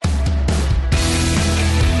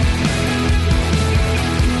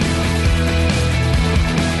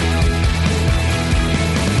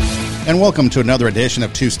And welcome to another edition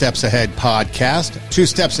of Two Steps Ahead Podcast. Two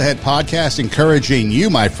Steps Ahead Podcast encouraging you,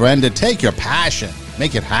 my friend, to take your passion,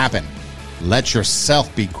 make it happen. Let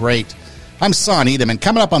yourself be great. I'm Son Edom, and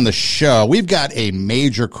coming up on the show, we've got a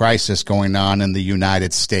major crisis going on in the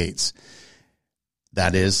United States.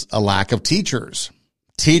 That is a lack of teachers.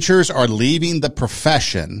 Teachers are leaving the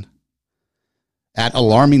profession at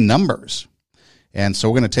alarming numbers. And so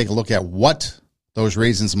we're going to take a look at what those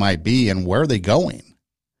reasons might be and where are they going.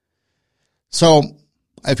 So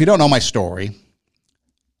if you don't know my story,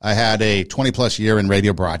 I had a 20-plus year in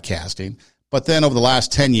radio broadcasting, but then over the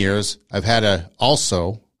last 10 years, I've had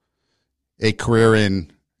also a career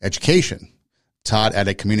in education. Taught at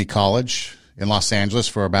a community college in Los Angeles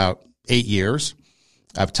for about 8 years.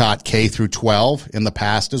 I've taught K through 12 in the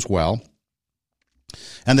past as well.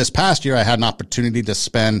 And this past year, I had an opportunity to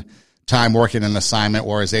spend time working an assignment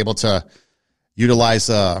where I was able to utilize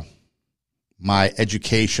my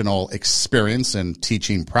educational experience and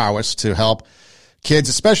teaching prowess to help kids,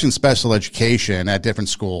 especially in special education, at different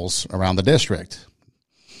schools around the district.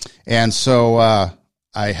 And so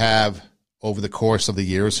I have, over the course of the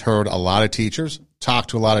years, heard a lot of teachers,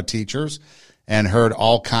 talked to a lot of teachers, and heard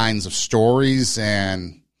all kinds of stories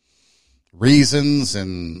and reasons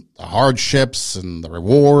and the hardships and the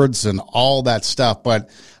rewards and all that stuff. But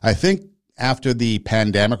I think after the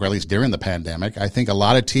pandemic, or at least during the pandemic, I think a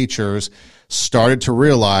lot of teachers started to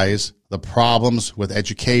realize the problems with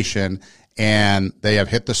education, and they have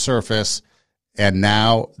hit the surface, and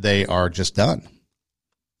now they are just done.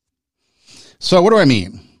 So what do I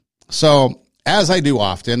mean? So as I do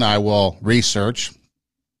often, I will research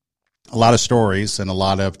a lot of stories and a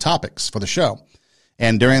lot of topics for the show.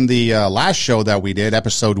 And during the last show that we did,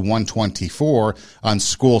 episode 124 on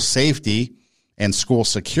school safety and school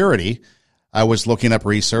security, I was looking up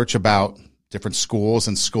research about different schools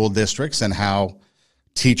and school districts and how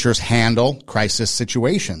teachers handle crisis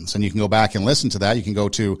situations. And you can go back and listen to that. You can go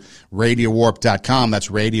to radiowarp.com.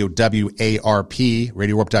 That's radio, W-A-R-P,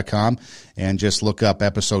 radiowarp.com, and just look up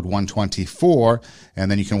episode 124.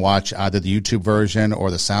 And then you can watch either the YouTube version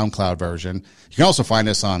or the SoundCloud version. You can also find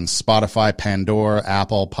us on Spotify, Pandora,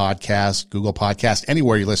 Apple Podcasts, Google Podcasts,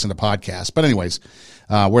 anywhere you listen to podcasts. But anyways,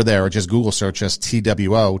 we're there. Or just Google search us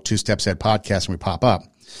TWO, Two Steps Ahead Podcast, and we pop up.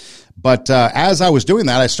 But as I was doing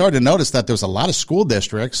that, I started to notice that there was a lot of school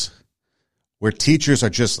districts where teachers are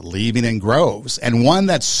just leaving in groves. And one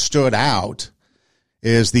that stood out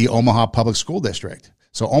is the Omaha Public School District.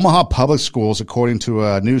 So Omaha Public Schools, according to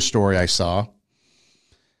a news story I saw,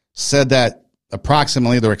 said that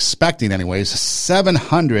approximately, they're expecting anyways,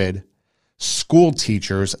 700 school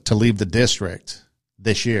teachers to leave the district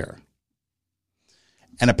this year.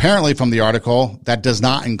 And apparently from the article, that does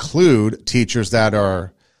not include teachers that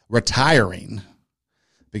are retiring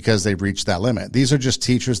because they've reached that limit. These are just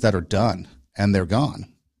teachers that are done and they're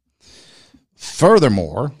gone.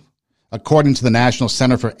 Furthermore, according to the National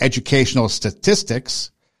Center for Educational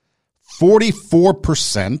Statistics,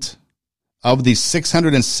 44% of the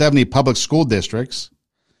 670 public school districts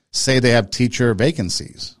say they have teacher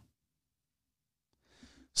vacancies.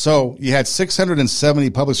 So you had 670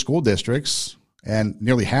 public school districts, and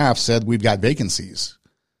nearly half said we've got vacancies.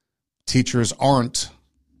 Teachers aren't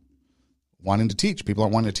wanting to teach. People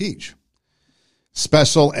aren't wanting to teach.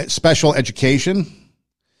 Special education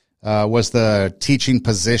was the teaching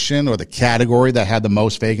position or the category that had the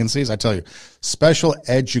most vacancies. I tell you, special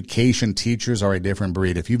education teachers are a different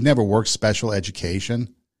breed. If you've never worked special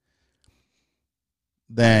education,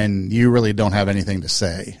 then you really don't have anything to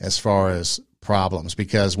say as far as problems,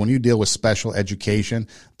 because when you deal with special education,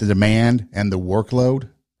 the demand and the workload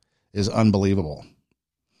is unbelievable.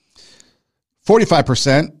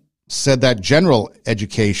 45% said that general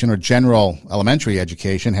education or general elementary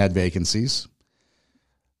education had vacancies.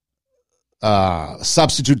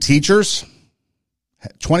 Substitute teachers,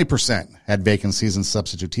 20% had vacancies in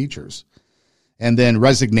substitute teachers. And then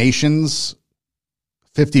resignations,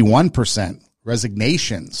 51%.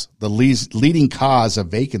 Resignations, the leading cause of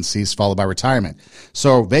vacancies, followed by retirement.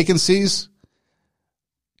 So vacancies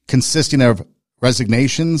consisting of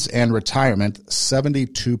resignations and retirement,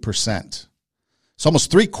 72%. So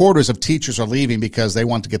almost 3/4 of teachers are leaving because they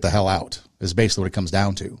want to get the hell out, is basically what it comes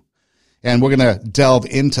down to. And we're going to delve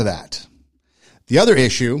into that. The other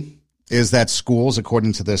issue is that schools,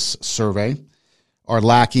 according to this survey, are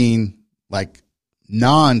lacking like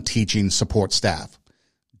non-teaching support staff,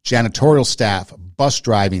 janitorial staff, bus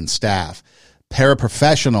driving staff,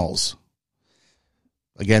 paraprofessionals,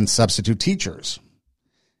 again, substitute teachers.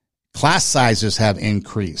 Class sizes have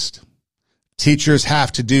increased. Teachers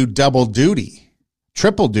have to do double duty,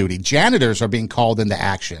 triple duty. Janitors are being called into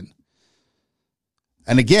action.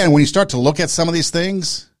 And again, when you start to look at some of these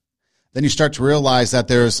things, then you start to realize that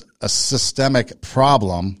there's a systemic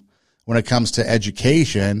problem when it comes to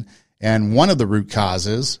education. And one of the root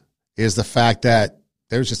causes is the fact that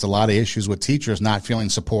there's just a lot of issues with teachers not feeling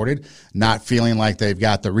supported, not feeling like they've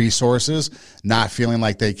got the resources, not feeling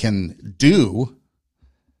like they can do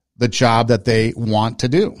the job that they want to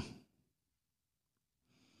do.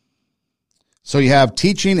 So you have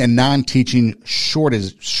teaching and non-teaching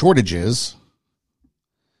shortages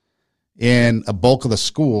in a bulk of the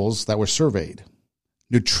schools that were surveyed.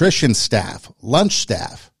 Nutrition staff, lunch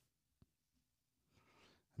staff.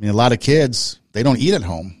 I mean, a lot of kids, they don't eat at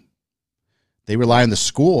home. They rely on the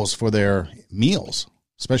schools for their meals,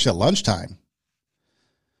 especially at lunchtime.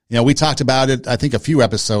 You know, we talked about it, I think, a few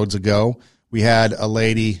episodes ago. We had a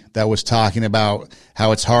lady that was talking about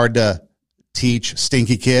how it's hard to teach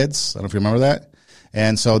stinky kids. I don't know if you remember that.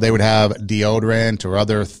 And so they would have deodorant or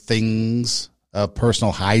other things of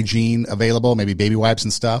personal hygiene available, maybe baby wipes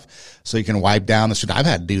and stuff, so you can wipe down the student. I've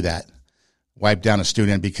had to do that, wipe down a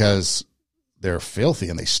student because they're filthy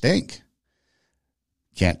and they stink.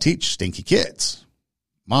 Can't teach stinky kids.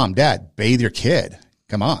 Mom, dad, bathe your kid.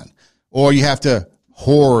 Come on. Or you have to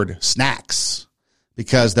hoard snacks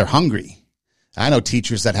because they're hungry. I know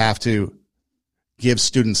teachers that have to give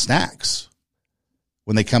students snacks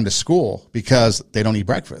when they come to school because they don't eat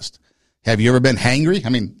breakfast. Have you ever been hangry? I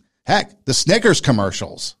mean, heck, the Snickers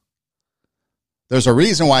commercials. There's a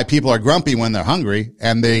reason why people are grumpy when they're hungry,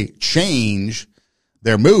 and they change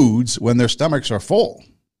their moods when their stomachs are full.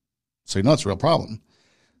 So you know it's a real problem.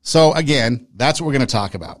 So again, that's what we're going to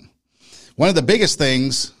talk about. One of the biggest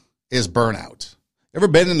things is burnout. Ever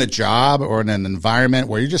been in a job or in an environment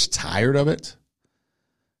where you're just tired of it?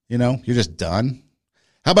 You know, you're just done.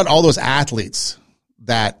 How about all those athletes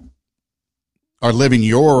that are living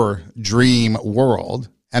your dream world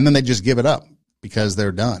and then they just give it up because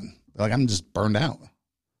they're done? They're like, I'm just burned out,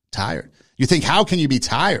 tired. You think, how can you be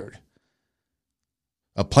tired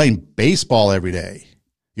of playing baseball every day?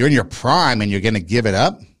 You're in your prime and you're going to give it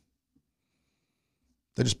up?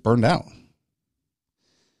 They're just burned out.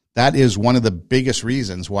 That is one of the biggest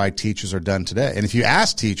reasons why teachers are done today. And if you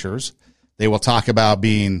ask teachers, they will talk about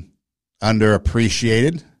being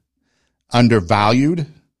underappreciated, undervalued.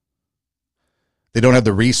 They don't have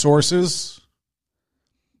the resources.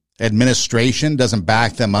 Administration doesn't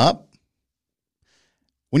back them up.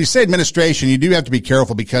 When you say administration, you do have to be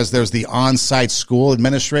careful because there's the on-site school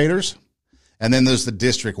administrators and then there's the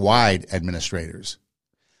district-wide administrators.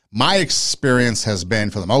 My experience has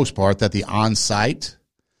been, for the most part, that the on-site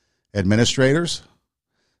administrators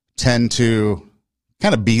tend to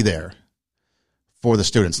kind of be there for the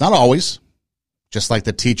students. Not always, just like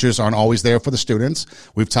the teachers aren't always there for the students.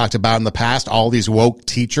 We've talked about in the past all these woke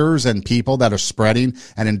teachers and people that are spreading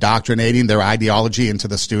and indoctrinating their ideology into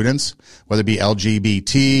the students, whether it be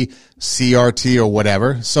LGBT, CRT, or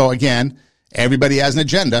whatever. So again, everybody has an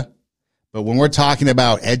agenda. But when we're talking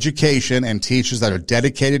about education and teachers that are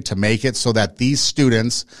dedicated to make it so that these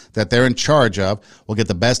students that they're in charge of will get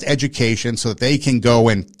the best education so that they can go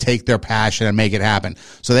and take their passion and make it happen,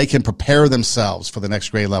 so they can prepare themselves for the next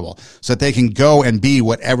grade level, so that they can go and be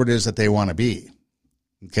whatever it is that they want to be.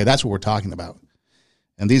 Okay, that's what we're talking about.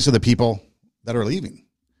 And these are the people that are leaving.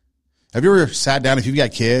 Have you ever sat down, if you've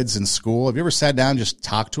got kids in school, have you ever sat down and just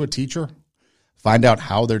talk to a teacher, find out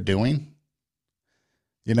how they're doing?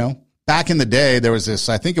 You know? Back in the day, there was this,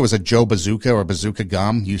 I think it was a Joe Bazooka or Bazooka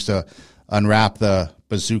gum. Used to unwrap the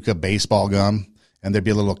Bazooka baseball gum, and there'd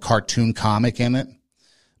be a little cartoon comic in it.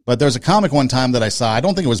 But there was a comic one time that I saw. I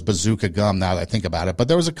don't think it was Bazooka gum now that I think about it, but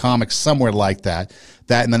there was a comic somewhere like that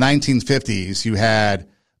in the 1950s, you had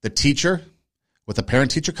the teacher with a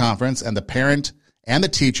parent-teacher conference, and the parent and the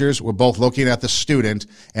teachers were both looking at the student,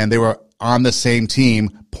 and they were on the same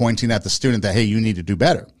team pointing at the student that, hey, you need to do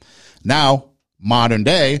better. Now, modern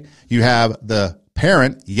day, you have the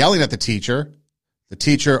parent yelling at the teacher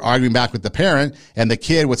arguing back with the parent, and the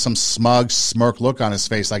kid with some smug, smirk look on his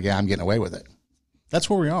face like, yeah, I'm getting away with it. That's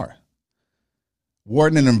where we are. We're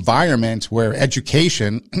in an environment where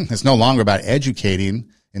education is no longer about educating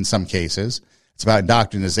in some cases. It's about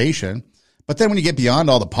indoctrination. But then when you get beyond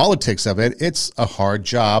all the politics of it, it's a hard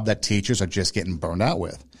job that teachers are just getting burned out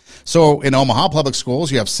with. So in Omaha Public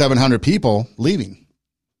Schools, you have 700 people leaving.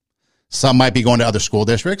 Some might be going to other school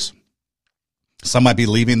districts. Some might be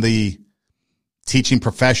leaving the teaching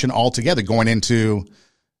profession altogether, going into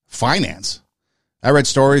finance. I read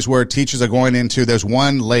stories where teachers are going into, there's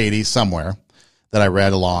one lady somewhere that I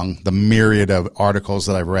read along the myriad of articles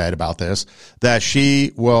that I've read about this, that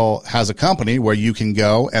she has a company where you can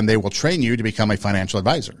go and they will train you to become a financial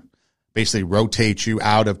advisor. basically rotate you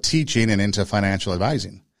out of teaching and into financial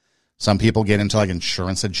advising. Some people get into like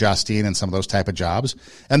insurance adjusting and some of those type of jobs.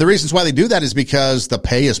 And the reasons why they do that is because the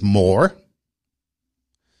pay is more.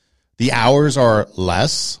 The hours are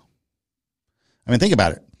less. I mean, think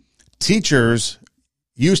about it. Teachers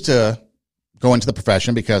used to go into the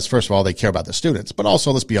profession because, first of all, they care about the students. But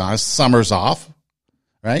also, let's be honest, summer's off,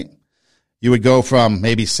 right? You would go from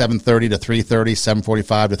maybe 7:30 to 3:30,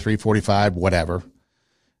 7:45 to 3:45, whatever.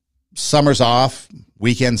 Summer's off,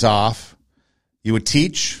 weekends off. You would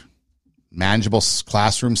teach manageable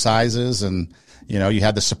classroom sizes, and you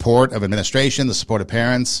had the support of administration, the support of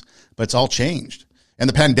parents, but it's all changed. And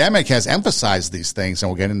the pandemic has emphasized these things, and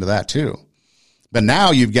we'll get into that too. But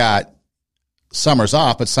now you've got summers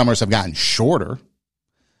off, but summers have gotten shorter. A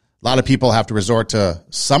lot of people have to resort to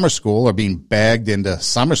summer school or being begged into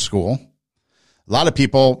summer school. A lot of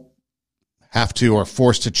people have to or are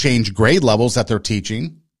forced to change grade levels that they're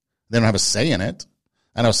teaching. They don't have a say in it.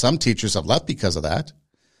 I know some teachers have left because of that.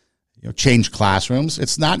 Change classrooms.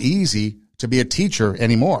 It's not easy to be a teacher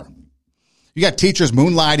anymore. You got teachers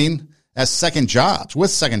moonlighting as second jobs,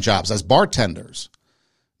 as bartenders,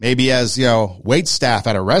 maybe as, wait staff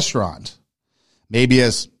at a restaurant, maybe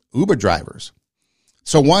as Uber drivers.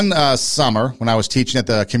 So one summer when I was teaching at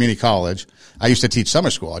the community college, I used to teach summer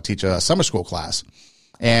school. I'd teach a summer school class,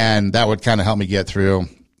 and that would kind of help me get through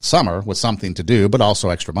summer with something to do, but also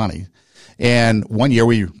extra money. And one year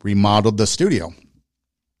we remodeled the studio,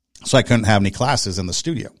 so I couldn't have any classes in the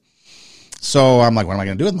studio. So I'm like, what am I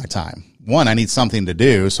going to do with my time? One, I need something to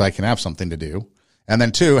do so I can have something to do. And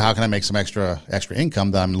then two, how can I make some extra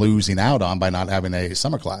income that I'm losing out on by not having a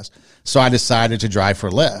summer class? So I decided to drive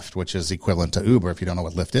for Lyft, which is equivalent to Uber if you don't know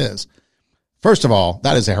what Lyft is. First of all,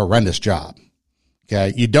 that is a horrendous job.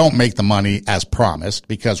 Okay. You don't make the money as promised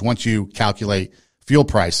because once you calculate fuel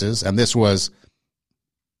prices, and this was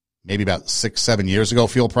maybe about 6-7 years ago,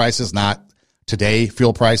 fuel prices, not today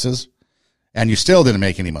fuel prices, and you still didn't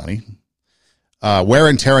make any money. Wear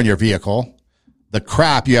and tear on your vehicle, the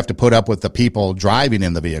crap you have to put up with the people driving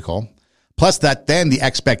in the vehicle, plus that then the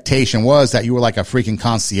expectation was that you were like a freaking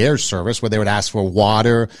concierge service where they would ask for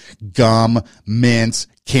water, gum, mints,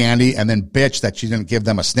 candy, and then bitch that you didn't give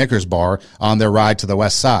them a Snickers bar on their ride to the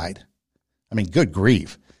west side. I mean, good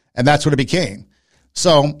grief. And that's what it became.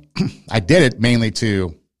 So I did it mainly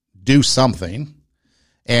to do something,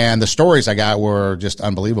 and the stories I got were just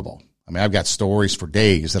unbelievable. I mean, I've got stories for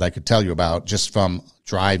days that I could tell you about just from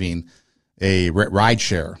driving a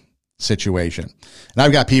rideshare situation. And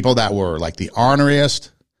I've got people that were like the orneriest,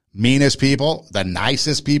 meanest people, the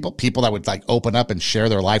nicest people that would like open up and share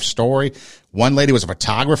their life story. One lady was a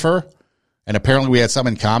photographer, and apparently we had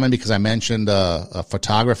something in common because I mentioned a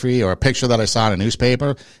photography or a picture that I saw in a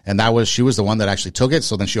newspaper, and she was the one that actually took it.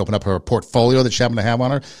 So then she opened up her portfolio that she happened to have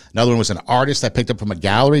on her. Another one was an artist that picked up from a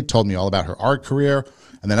gallery, told me all about her art career.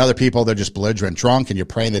 And then other people, they're just belligerent drunk, and you're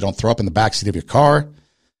praying they don't throw up in the backseat of your car.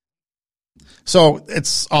 So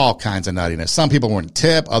it's all kinds of nuttiness. Some people wouldn't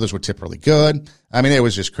tip. Others would tip really good. I mean, it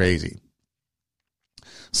was just crazy.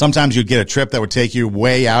 Sometimes you'd get a trip that would take you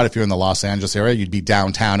way out. If you're in the Los Angeles area, you'd be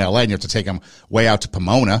downtown LA, and you have to take them way out to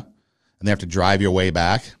Pomona, and they have to drive your way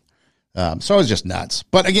back. So it was just nuts.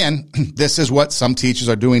 But again, this is what some teachers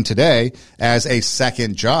are doing today as a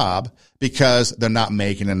second job because they're not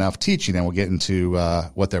making enough teaching. And we'll get into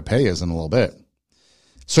what their pay is in a little bit.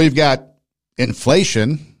 So you've got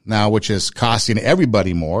inflation now, which is costing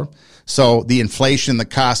everybody more. So the inflation, the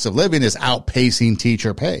cost of living is outpacing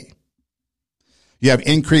teacher pay. You have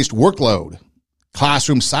increased workload,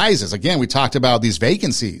 classroom sizes. Again, we talked about these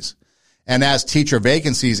vacancies. And as teacher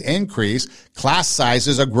vacancies increase, class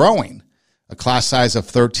sizes are growing. A class size of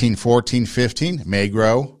 13, 14, 15 may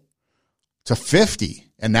grow to 50.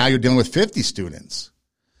 And now you're dealing with 50 students.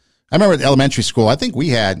 I remember at elementary school, I think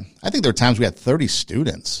there were times we had 30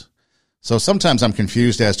 students. So sometimes I'm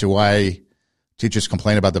confused as to why teachers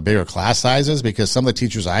complain about the bigger class sizes, because some of the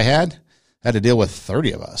teachers I had to deal with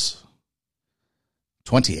 30 of us,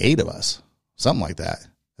 28 of us, something like that.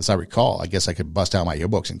 As I recall, I guess I could bust out my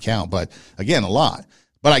yearbooks and count, but again, a lot.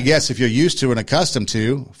 But I guess if you're used to and accustomed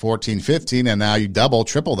to 14, 15, and now you double,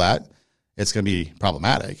 triple that, it's going to be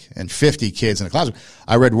problematic. And 50 kids in a classroom.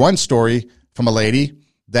 I read one story from a lady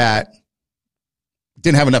that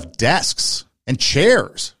didn't have enough desks and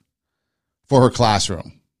chairs for her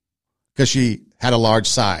classroom because she had a large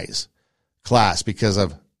size class because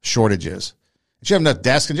of shortages. She have enough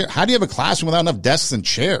desks and chairs. How do you have a classroom without enough desks and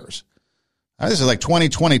chairs? This is like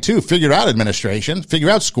 2022. Figure out administration. Figure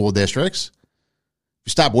out school districts.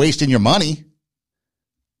 You stop wasting your money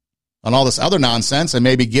on all this other nonsense and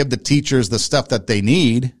maybe give the teachers the stuff that they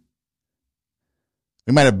need.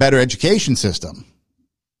 We might have a better education system.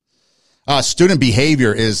 Student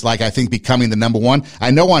behavior is I think becoming the number one.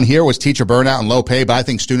 I know on here was teacher burnout and low pay, but I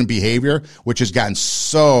think student behavior, which has gotten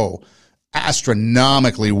so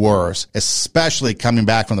astronomically worse, especially coming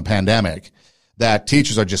back from the pandemic, that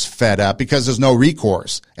teachers are just fed up because there's no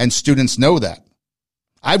recourse, and students know that.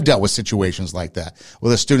 I've dealt with situations like that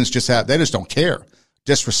where the students they just don't care.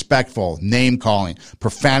 Disrespectful, name calling,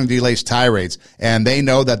 profanity-laced tirades, and they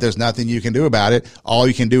know that there's nothing you can do about it. All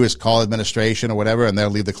you can do is call administration or whatever, and they'll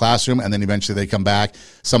leave the classroom, and then eventually they come back,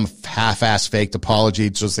 some half-ass faked apology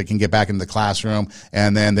just so they can get back into the classroom,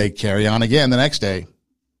 and then they carry on again the next day.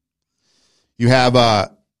 You have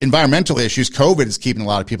environmental issues. COVID is keeping a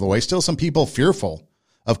lot of people away. Still some people fearful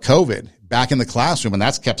of COVID back in the classroom, and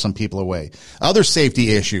that's kept some people away. Other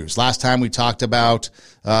safety issues. Last time we talked about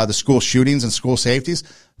the school shootings and school safeties.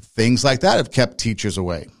 Things like that have kept teachers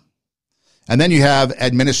away. And then you have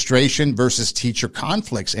administration versus teacher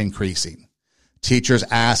conflicts increasing. Teachers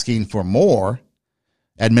asking for more.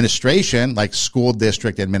 Administration, like school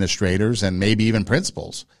district administrators and maybe even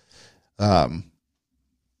principals,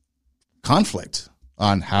 conflict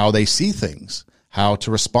on how they see things, how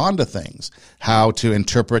to respond to things, how to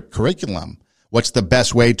interpret curriculum, what's the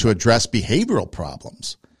best way to address behavioral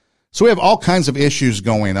problems. So we have all kinds of issues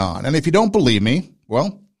going on. And if you don't believe me,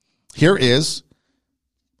 well, here is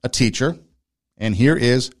a teacher, and here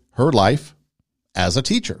is her life as a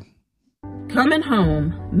teacher. Coming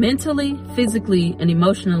home mentally, physically, and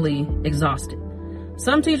emotionally exhausted.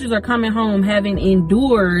 Some teachers are coming home having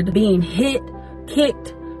endured being hit,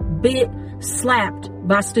 kicked, bit, slapped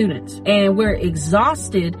by students, and we're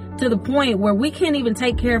exhausted to the point where we can't even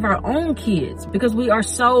take care of our own kids because we are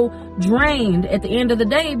so drained at the end of the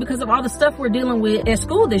day because of all the stuff we're dealing with at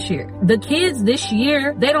school this year. The kids this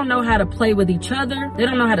year, they don't know how to play with each other. They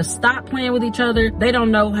don't know how to stop playing with each other. They don't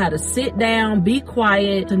know how to sit down, be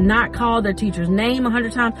quiet, to not call their teacher's name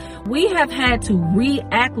 100 times. We have had to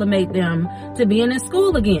reacclimate them to being in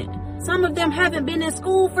school again. Some of them haven't been in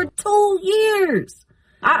school for 2 years.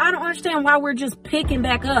 I don't understand why we're just picking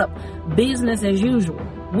back up business as usual.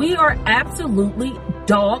 We are absolutely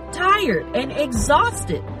dog tired and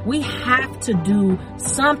exhausted. We have to do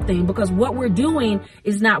something because what we're doing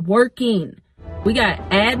is not working. We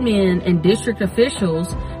got admin and district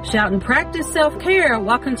officials shouting practice self-care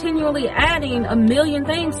while continually adding a million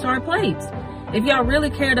things to our plates. If y'all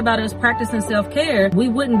really cared about us practicing self-care, we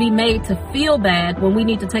wouldn't be made to feel bad when we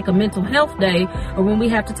need to take a mental health day or when we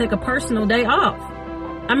have to take a personal day off.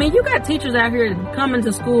 I mean, you got teachers out here coming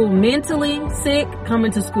to school mentally sick,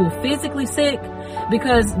 coming to school physically sick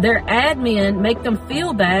because their admin make them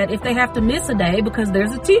feel bad if they have to miss a day because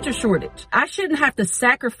there's a teacher shortage. I shouldn't have to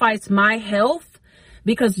sacrifice my health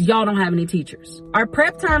because y'all don't have any teachers. Our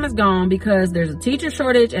prep time is gone because there's a teacher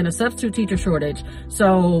shortage and a substitute teacher shortage.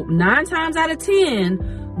 So 9 times out of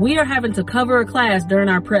 10, we are having to cover a class during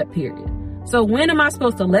our prep period. So when am I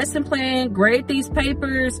supposed to lesson plan, grade these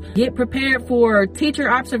papers, get prepared for teacher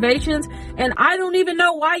observations? And I don't even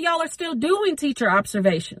know why y'all are still doing teacher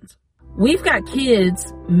observations. We've got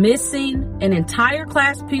kids missing an entire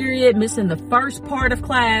class period, missing the first part of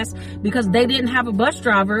class because they didn't have a bus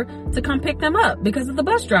driver to come pick them up because of the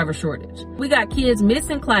bus driver shortage. We got kids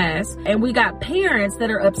missing class, and we got parents that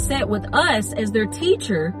are upset with us as their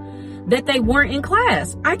teacher that they weren't in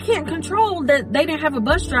class. I can't control that they didn't have a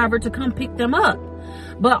bus driver to come pick them up.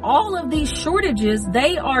 But all of these shortages,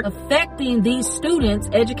 they are affecting these students'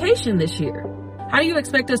 education this year. How do you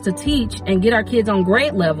expect us to teach and get our kids on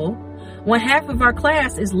grade level when half of our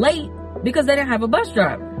class is late because they didn't have a bus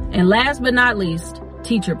driver? And last but not least,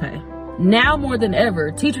 teacher pay. Now more than ever,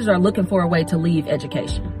 teachers are looking for a way to leave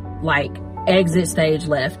education. Like exit stage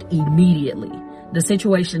left immediately. The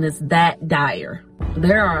situation is that dire.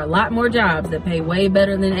 There are a lot more jobs that pay way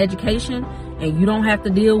better than education, and you don't have to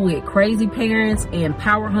deal with crazy parents and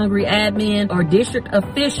power-hungry admin or district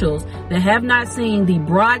officials that have not seen the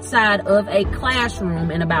broad side of a classroom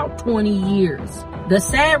in about 20 years. The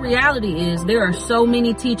sad reality is there are so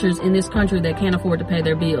many teachers in this country that can't afford to pay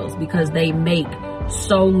their bills because they make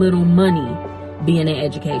so little money being in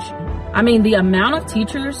education. I mean, the amount of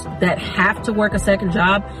teachers that have to work a second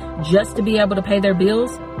job just to be able to pay their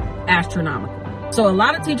bills, astronomical. So a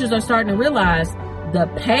lot of teachers are starting to realize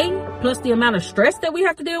the pay plus the amount of stress that we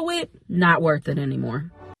have to deal with, not worth it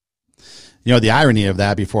anymore. You know, the irony of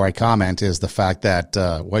that, before I comment, is the fact that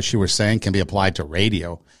what she was saying can be applied to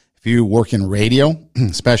radio. If you work in radio,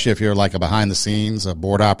 especially if you're like a behind the scenes, a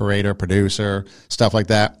board operator, producer, stuff like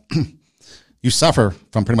that, you suffer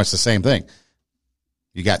from pretty much the same thing.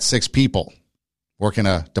 You got 6 people working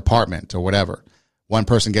a department or whatever. One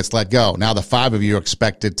person gets let go. Now the 5 of you are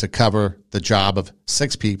expected to cover the job of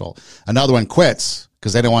 6 people. Another one quits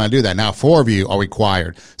because they don't want to do that. Now 4 of you are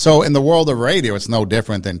required. So in the world of radio, it's no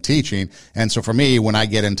different than teaching. And so for me, when I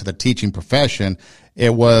get into the teaching profession, I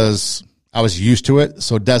was used to it.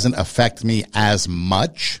 So it doesn't affect me as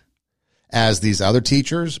much as these other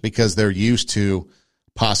teachers because they're used to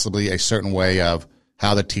possibly a certain way of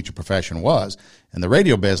how the teacher profession was. In the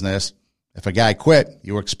radio business, if a guy quit,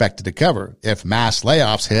 you were expected to cover. If mass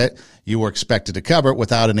layoffs hit, you were expected to cover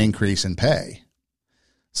without an increase in pay.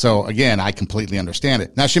 So again, I completely understand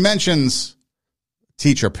it. Now she mentions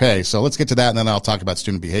teacher pay. So let's get to that and then I'll talk about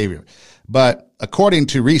student behavior. But according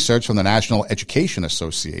to research from the National Education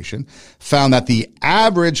Association, found that the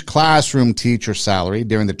average classroom teacher salary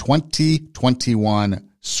during the 2021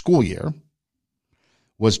 school year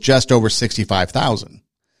was just over $65,000.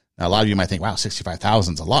 Now, a lot of you might think, wow,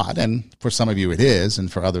 $65,000 is a lot. And for some of you it is,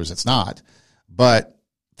 and for others it's not. But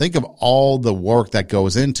think of all the work that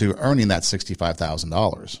goes into earning that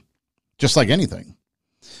 $65,000, just like anything.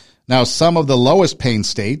 Now, some of the lowest paying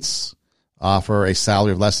states offer a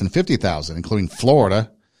salary of less than $50,000, including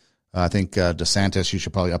Florida. I think DeSantis, you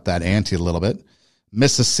should probably up that ante a little bit.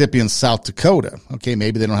 Mississippi and South Dakota. Okay,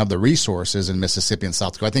 maybe they don't have the resources in Mississippi and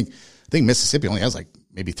South Dakota. I think Mississippi only has like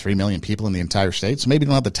maybe 3 million people in the entire state. So maybe they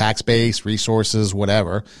don't have the tax base, resources,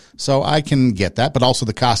 whatever. So I can get that. But also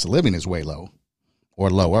the cost of living is way low or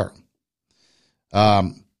lower.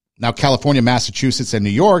 Now, California, Massachusetts, and New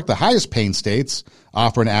York, the highest paying states,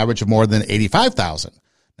 offer an average of more than $85,000.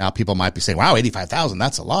 Now, people might be saying, wow, $85,000,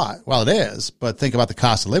 that's a lot. Well, it is. But think about the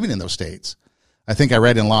cost of living in those states. I think I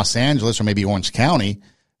read in Los Angeles or maybe Orange County,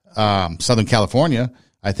 Southern California,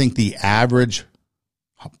 I think the average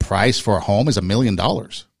price for a home is $1 million.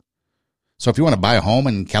 So if you want to buy a home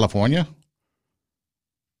in California,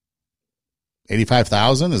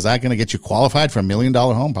 $85,000, is that going to get you qualified for $1 million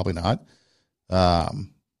home? Probably not.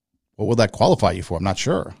 What will that qualify you for? I'm not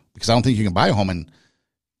sure, because I don't think you can buy a home in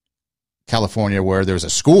California where there's a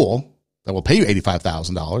school that will pay you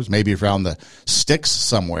 $85,000. Maybe if you're on the sticks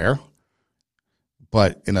somewhere,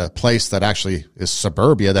 but in a place that actually is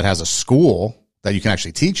suburbia that has a school that you can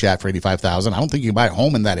actually teach at for $85,000, I don't think you can buy a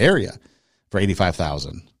home in that area for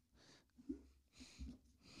 $85,000.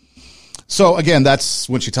 So again, that's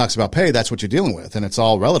when she talks about pay, that's what you're dealing with. And it's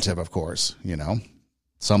all relative, of course. You know,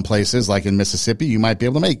 some places like in Mississippi, you might be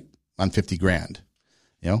able to make on $50,000.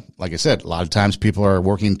 You know, like I said, a lot of times people are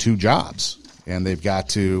working 2 jobs and they've got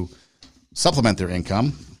to supplement their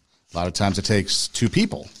income. A lot of times it takes 2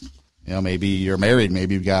 people. You know, maybe you're married,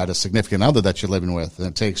 maybe you've got a significant other that you're living with, and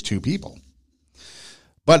it takes 2 people.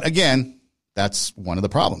 But again, that's one of the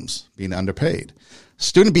problems, being underpaid.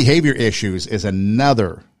 Student behavior issues is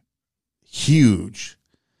another huge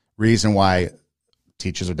reason why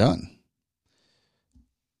teachers are done.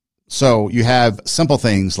 So you have simple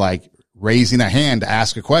things like raising a hand to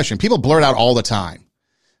ask a question. People blurt out all the time.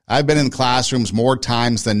 I've been in classrooms more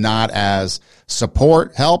times than not as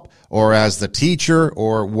support help or as the teacher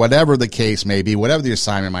or whatever the case may be, whatever the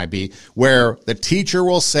assignment might be, where the teacher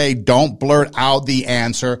will say, don't blurt out the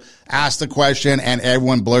answer, ask the question, and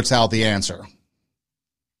everyone blurts out the answer.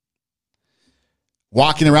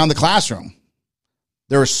 Walking around the classroom.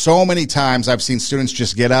 There are so many times I've seen students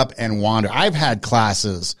just get up and wander. I've had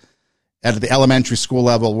classes at the elementary school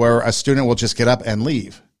level where a student will just get up and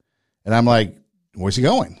leave. And I'm like, where's he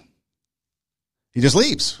going? He just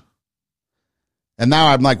leaves. And now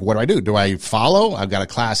I'm like, what do? Do I follow? I've got a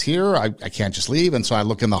class here. I can't just leave. And so I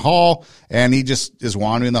look in the hall and he just is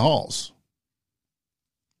wandering the halls.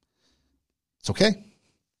 It's okay.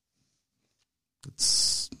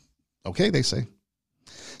 It's okay, they say.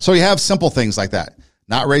 So you have simple things like that.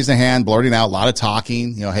 Not raising a hand, blurting out, a lot of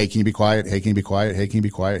talking. You know, hey, can you be quiet? Hey, can you be quiet? Hey, can you be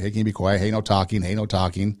quiet? Hey, can you be quiet? Hey, no talking. Hey, no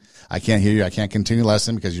talking. I can't hear you. I can't continue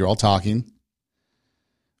lesson because you're all talking.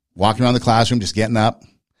 Walking around the classroom, just getting up.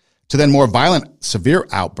 To then more violent, severe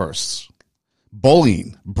outbursts.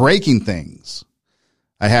 Bullying, breaking things.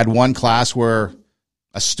 I had one class where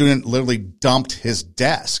a student literally dumped his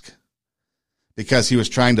desk because he was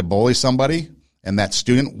trying to bully somebody, and that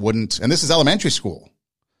student wouldn't, and this is elementary school,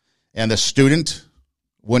 and the student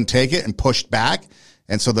wouldn't take it and pushed back.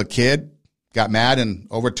 And so the kid got mad and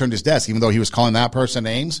overturned his desk, even though he was calling that person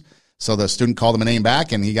names. So the student called him a name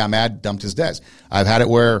back and he got mad, dumped his desk. I've had it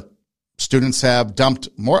where students have dumped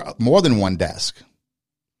more than one desk.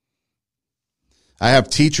 I have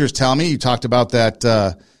teachers tell me, you talked about that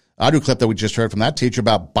audio clip that we just heard from that teacher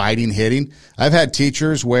about biting, hitting. I've had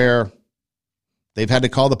teachers where they've had to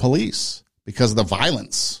call the police because of the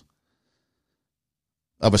violence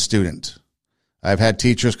of a student. I've had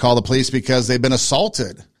teachers call the police because they've been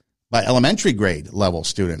assaulted by elementary grade level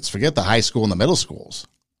students. Forget the high school and the middle schools.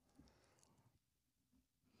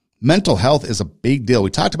 Mental health is a big deal.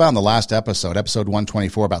 We talked about in the last episode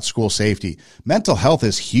 124, about school safety. Mental health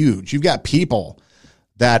is huge. You've got people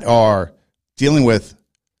that are dealing with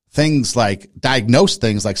diagnosed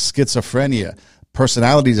things like schizophrenia,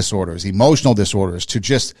 personality disorders, emotional disorders, to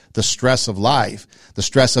just the stress of life, the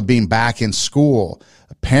stress of being back in school,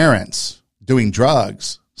 parents doing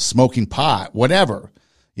drugs, smoking pot, whatever,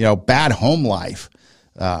 bad home life.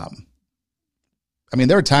 There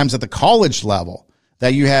are times at the college level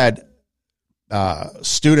that you had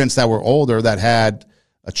students that were older that had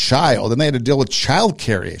a child, and they had to deal with child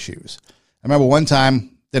care issues. I remember one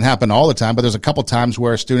time, didn't happen all the time, but there's a couple times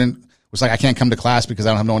where a student was like, I can't come to class because I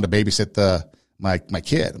don't have no one to babysit my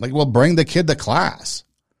kid. I'm like, well, bring the kid to class,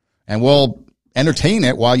 and we'll entertain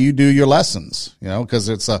it while you do your lessons, because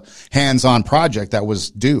it's a hands-on project that was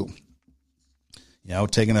due.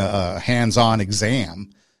 Taking a hands-on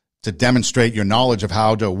exam to demonstrate your knowledge of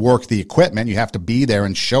how to work the equipment. You have to be there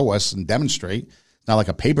and show us and demonstrate. It's not like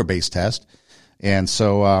a paper-based test. And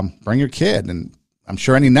so bring your kid. And I'm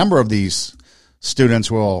sure any number of these students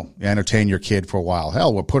will entertain your kid for a while.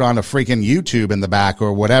 Hell, we'll put on a freaking YouTube in the back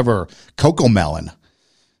or whatever, CoComelon.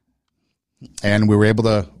 And we were able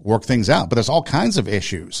to work things out. But there's all kinds of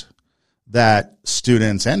issues that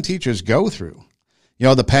students and teachers go through.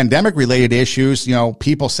 The pandemic-related issues,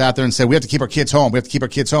 people sat there and said, we have to keep our kids home. We have to keep our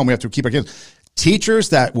kids home. We have to keep our kids. Teachers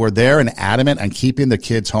that were there and adamant on keeping the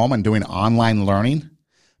kids home and doing online learning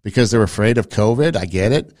because they're afraid of COVID, I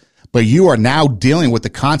get it. But you are now dealing with the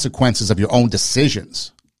consequences of your own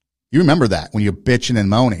decisions. You remember that when you're bitching and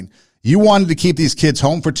moaning. You wanted to keep these kids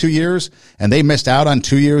home for 2 years, and they missed out on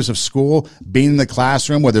 2 years of school being in the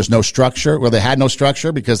classroom where there's no structure, where they had no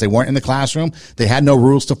structure because they weren't in the classroom. They had no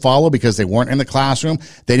rules to follow because they weren't in the classroom.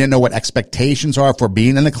 They didn't know what expectations are for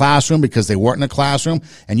being in the classroom because they weren't in the classroom.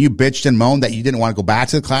 And you bitched and moaned that you didn't want to go back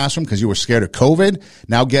to the classroom because you were scared of COVID.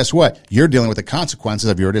 Now, guess what? You're dealing with the consequences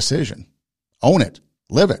of your decision. Own it.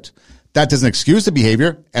 Live it. That doesn't excuse the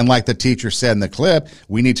behavior. And like the teacher said in the clip,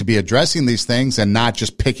 we need to be addressing these things and not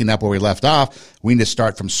just picking up where we left off. We need to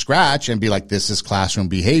start from scratch and be like, this is classroom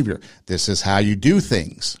behavior. This is how you do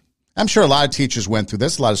things. I'm sure a lot of teachers went through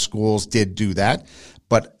this. A lot of schools did do that.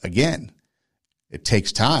 But again, it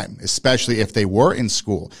takes time, especially if they were in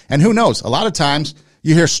school. And who knows? A lot of times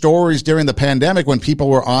you hear stories during the pandemic when people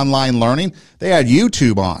were online learning, they had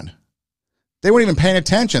YouTube on. They weren't even paying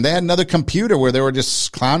attention. They had another computer where they were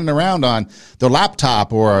just clowning around on their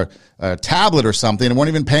laptop or a tablet or something and weren't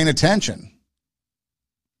even paying attention.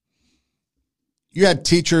 You had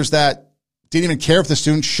teachers that didn't even care if the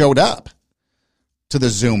students showed up to the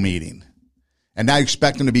Zoom meeting. And now you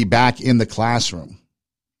expect them to be back in the classroom.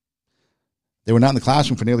 They were not in the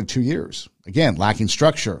classroom for nearly 2 years. Again, lacking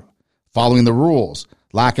structure, following the rules,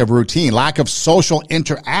 lack of routine, lack of social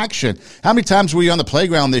interaction. How many times were you on the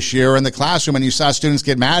playground this year or in the classroom and you saw students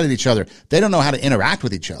get mad at each other? They don't know how to interact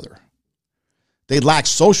with each other. They lack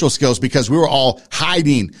social skills because we were all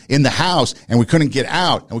hiding in the house and we couldn't get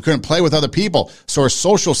out and we couldn't play with other people. So our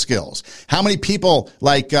social skills. How many people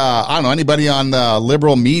anybody on the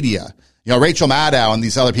liberal media, Rachel Maddow and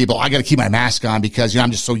these other people, I got to keep my mask on because,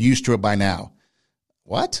 I'm just so used to it by now.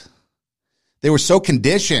 What? They were so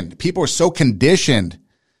conditioned. People were so conditioned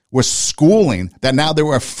with schooling that now they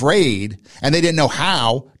were afraid and they didn't know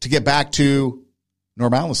how to get back to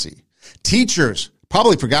normalcy. Teachers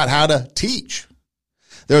probably forgot how to teach.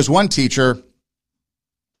 There was one teacher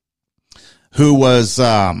who was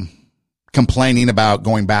complaining about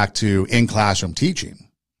going back to in-classroom teaching.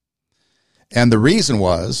 And the reason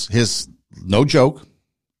was no joke,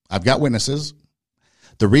 I've got witnesses.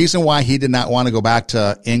 The reason why he did not want to go back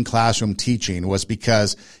to in-classroom teaching was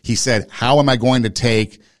because he said, how am I going to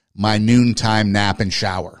take my noontime nap and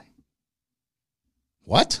shower?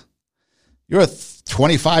 What? You're a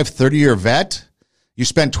 25, 30-year vet? You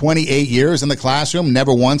spent 28 years in the classroom.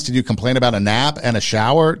 Never once did you complain about a nap and a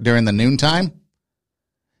shower during the noontime?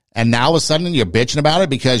 And now all of a sudden you're bitching about it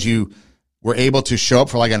because you were able to show up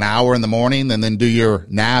for like an hour in the morning and then do your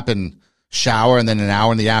nap and shower and then an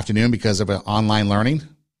hour in the afternoon because of online learning?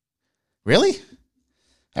 Really?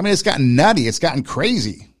 I mean, it's gotten nutty. It's gotten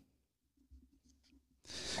crazy.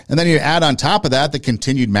 And then you add on top of that the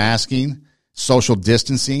continued masking, social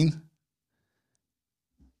distancing,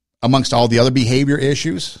 amongst all the other behavior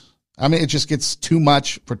issues. I mean, it just gets too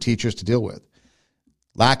much for teachers to deal with.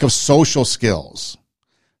 Lack of social skills.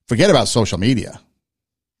 Forget about social media.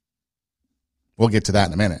 We'll get to that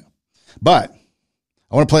in a minute. But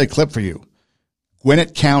I want to play a clip for you.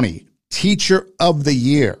 Gwinnett County Teacher of the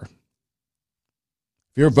Year.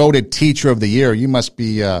 If you're voted Teacher of the Year, you must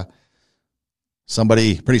be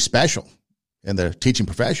somebody pretty special in the teaching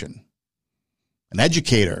profession, an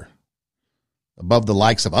educator above the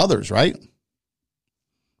likes of others, right?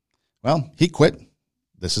 Well, he quit.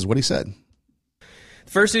 This is what he said.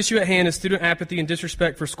 The first issue at hand is student apathy and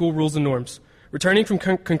disrespect for school rules and norms. Returning from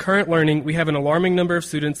concurrent learning, we have an alarming number of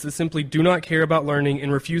students that simply do not care about learning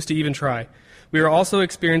and refuse to even try. We are also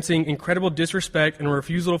experiencing incredible disrespect and a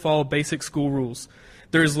refusal to follow basic school rules.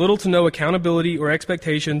 There is little to no accountability or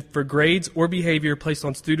expectation for grades or behavior placed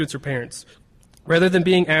on students or parents. Rather than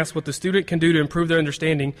being asked what the student can do to improve their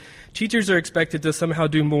understanding, teachers are expected to somehow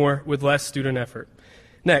do more with less student effort.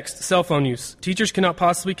 Next, cell phone use. Teachers cannot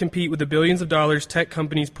possibly compete with the billions of dollars tech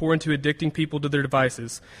companies pour into addicting people to their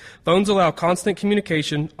devices. Phones allow constant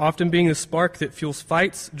communication, often being the spark that fuels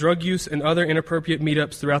fights, drug use, and other inappropriate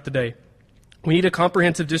meetups throughout the day. We need a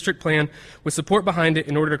comprehensive district plan with support behind it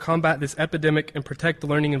in order to combat this epidemic and protect the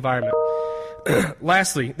learning environment.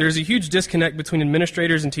 Lastly, there is a huge disconnect between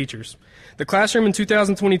administrators and teachers. The classroom in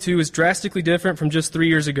 2022 is drastically different from just 3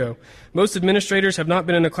 years ago. Most administrators have not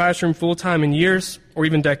been in a classroom full-time in years or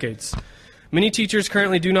even decades. Many teachers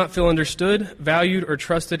currently do not feel understood, valued, or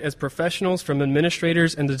trusted as professionals from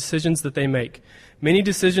administrators and the decisions that they make. Many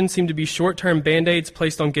decisions seem to be short-term Band-Aids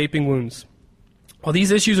placed on gaping wounds. While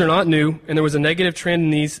these issues are not new, and there was a negative trend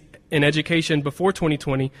in these in education before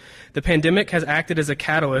 2020, the pandemic has acted as a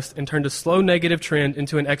catalyst and turned a slow negative trend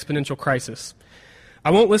into an exponential crisis.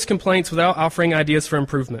 I won't list complaints without offering ideas for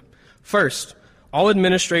improvement. First, all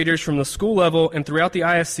administrators from the school level and throughout the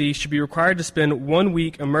ISC should be required to spend 1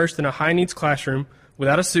 week immersed in a high-needs classroom,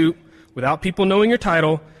 without a suit, without people knowing your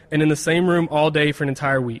title, and in the same room all day for an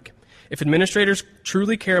entire week. If administrators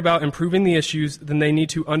truly care about improving the issues, then they need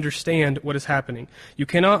to understand what is happening. You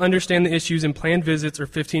cannot understand the issues in planned visits or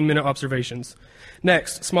 15-minute observations.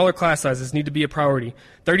 Next, smaller class sizes need to be a priority.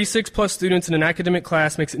 36-plus students in an academic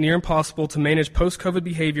class makes it near impossible to manage post-COVID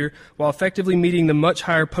behavior while effectively meeting the much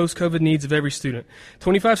higher post-COVID needs of every student.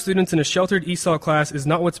 25 students in a sheltered ESOL class is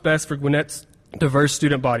not what's best for Gwinnett's diverse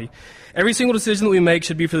student body. Every single decision that we make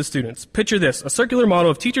should be for the students. Picture this, a circular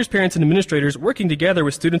model of teachers, parents, and administrators working together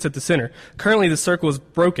with students at the center. Currently, the circle is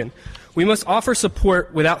broken. We must offer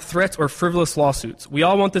support without threats or frivolous lawsuits. We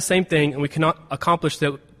all want the same thing, and we cannot accomplish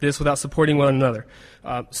this without supporting one another.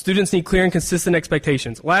 Students need clear and consistent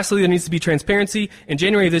expectations. Lastly, there needs to be transparency. In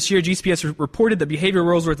January of this year, GCPS reported that behavior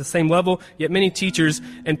roles were at the same level, yet many teachers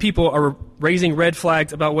and people are raising red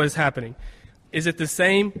flags about what is happening. Is it the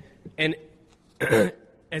same? And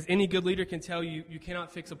as any good leader can tell you, you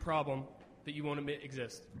cannot fix a problem that you won't admit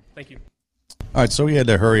exists. Thank you. All right, so we had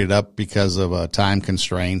to hurry it up because of time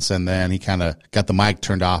constraints, and then he kind of got the mic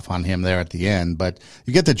turned off on him there at the end. But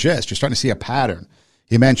you get the gist. You're starting to see a pattern.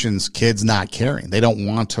 He mentions kids not caring. They don't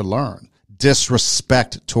want to learn.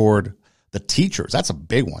 Disrespect toward the teachers. That's a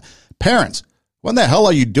big one. Parents, what the hell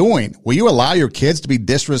are you doing? Will you allow your kids to be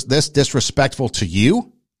this disrespectful to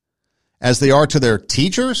you as they are to their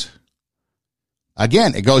teachers?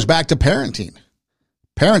 Again, it goes back to parenting.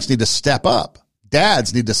 Parents need to step up.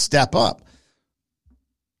 Dads need to step up.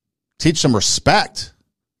 Teach some respect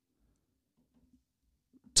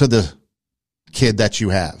to the kid that you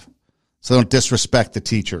have, so don't disrespect the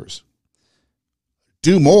teachers.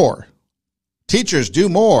 Do more. Teachers, do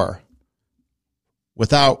more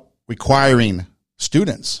without requiring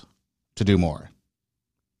students to do more.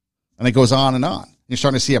 And it goes on and on. You're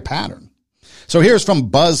starting to see a pattern. So here's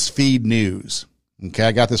from BuzzFeed News. Okay,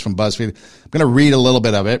 I got this from BuzzFeed. I'm going to read a little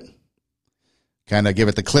bit of it, kind of give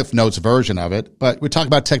it the Cliff Notes version of it. But we talk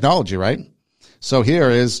about technology, right? So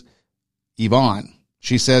here is Yvonne.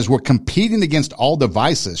 She says, we're competing against all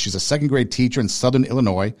devices. She's a second-grade teacher in Southern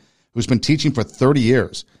Illinois who's been teaching for 30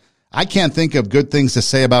 years. I can't think of good things to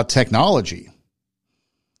say about technology.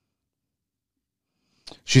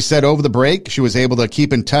 She said over the break, she was able to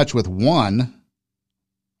keep in touch with one.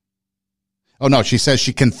 Oh, no, she says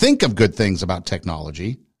she can think of good things about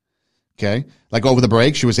technology. Okay. Like over the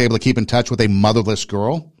break, she was able to keep in touch with a motherless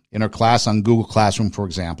girl in her class on Google Classroom, for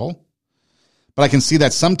example. But I can see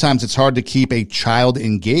that sometimes it's hard to keep a child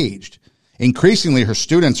engaged. Increasingly, her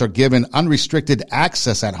students are given unrestricted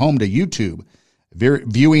access at home to YouTube,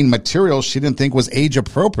 viewing materials she didn't think was age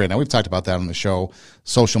appropriate. Now, we've talked about that on the show,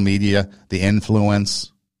 social media, the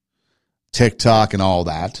influence, TikTok, and all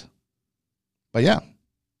that. But yeah,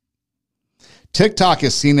 TikTok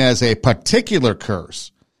is seen as a particular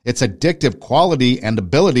curse. Its addictive quality and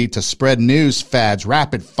ability to spread news fads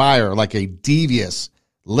rapid fire like a devious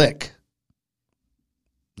lick.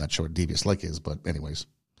 Not sure what devious lick is, but anyways.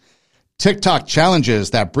 TikTok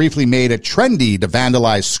challenges that briefly made it trendy to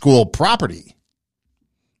vandalize school property.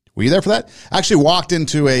 Were you there for that? I actually walked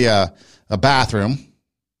into a bathroom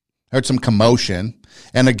heard some commotion,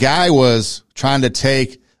 and a guy was trying to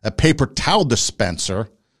take a paper towel dispenser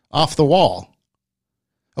off the wall.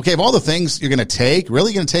 Okay, of all the things you're going to take,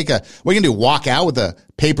 really going to take what are you going to do, walk out with a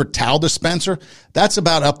paper towel dispenser? That's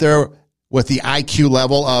about up there with the IQ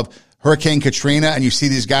level of Hurricane Katrina, and you see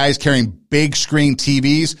these guys carrying big screen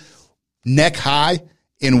TVs, neck high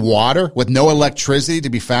in water with no electricity to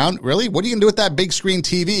be found. Really? What are you going to do with that big screen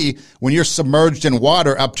TV when you're submerged in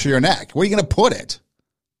water up to your neck? Where are you going to put it?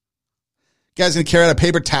 Guy's going to carry out a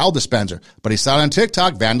paper towel dispenser, but he saw it on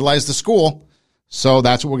TikTok, vandalized the school. So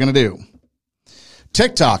that's what we're going to do.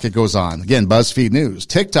 TikTok, it goes on. Again, BuzzFeed News.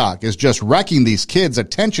 TikTok is just wrecking these kids'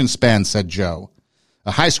 attention span, said Joe,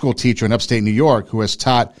 a high school teacher in upstate New York who has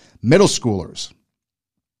taught middle schoolers.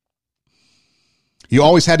 You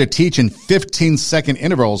always had to teach in 15-second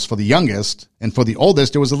intervals for the youngest, and for the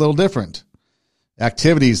oldest, it was a little different.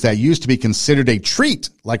 Activities that used to be considered a treat,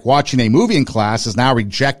 like watching a movie in class, is now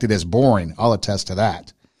rejected as boring. I'll attest to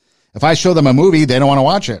that. If I show them a movie, they don't want to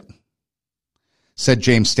watch it, said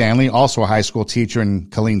James Stanley, also a high school teacher in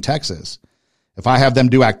Killeen, Texas. If I have them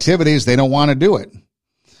do activities, they don't want to do it.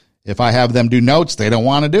 If I have them do notes, they don't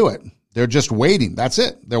want to do it. They're just waiting. That's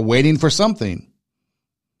it. They're waiting for something.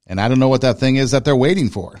 And I don't know what that thing is that they're waiting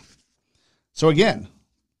for. So again,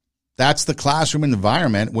 that's the classroom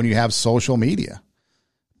environment when you have social media.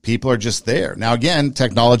 People are just there. Now, again,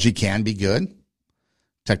 technology can be good.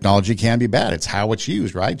 Technology can be bad. It's how it's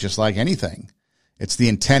used, right? Just like anything. It's the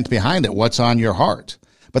intent behind it, what's on your heart.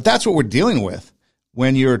 But that's what we're dealing with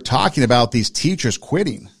when you're talking about these teachers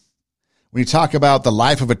quitting. When you talk about the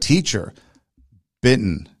life of a teacher,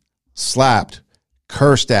 bitten, slapped,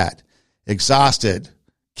 cursed at, exhausted,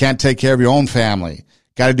 can't take care of your own family,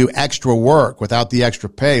 got to do extra work without the extra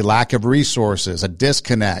pay, lack of resources, a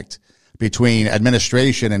disconnect between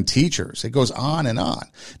administration and teachers. It goes on and on.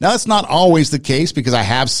 Now, that's not always the case, because I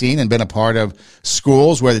have seen and been a part of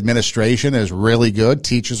schools where the administration is really good.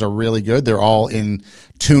 Teachers are really good. They're all in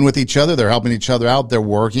tune with each other. They're helping each other out. They're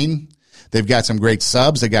working. They've got some great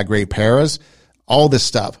subs. They got great paras, all this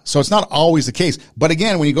stuff. So it's not always the case. But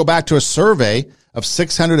again, when you go back to a survey of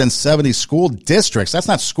 670 school districts, that's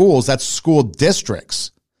not schools, that's school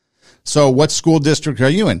districts. So what school district are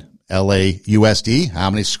you in? LAUSD. How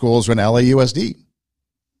many schools are in LAUSD?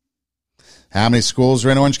 How many schools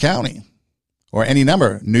are in Orange County? Or any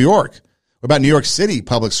number. New York. What about New York City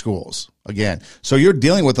public schools? Again, so you're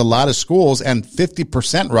dealing with a lot of schools, and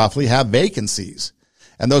 50% roughly have vacancies.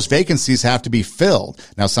 And those vacancies have to be filled.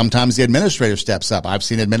 Now, sometimes the administrator steps up. I've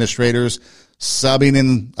seen administrators subbing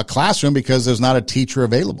in a classroom because there's not a teacher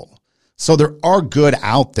available. So there are good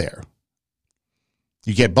out there.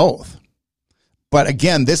 You get both. But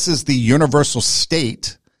again, this is the universal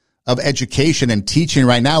state of education and teaching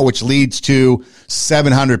right now, which leads to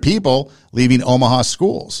 700 people leaving Omaha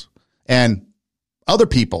schools and other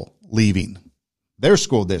people leaving their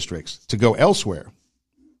school districts to go elsewhere.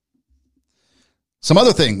 Some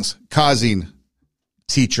other things causing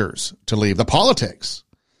teachers to leave: the politics.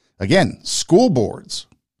 Again, school boards.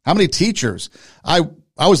 How many teachers? I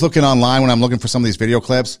was looking online when I'm looking for some of these video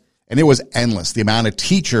clips, and it was endless, the amount of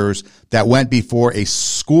teachers that went before a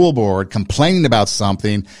school board complaining about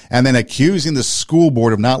something and then accusing the school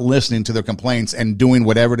board of not listening to their complaints and doing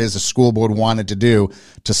whatever it is the school board wanted to do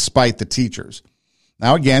to spite the teachers.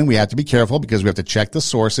 Now, again, we have to be careful because we have to check the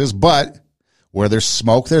sources, but where there's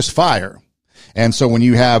smoke, there's fire. And so when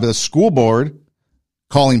you have the school board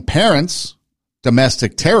calling parents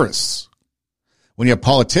domestic terrorists, when you have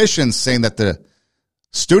politicians saying that the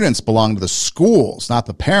students belong to the schools, not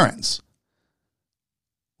the parents,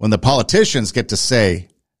 when the politicians get to say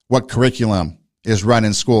what curriculum is run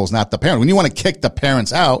in schools, not the parents, when you want to kick the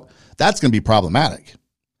parents out, that's going to be problematic.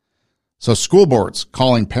 So school boards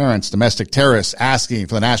calling parents domestic terrorists, asking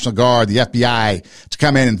for the National Guard, the FBI to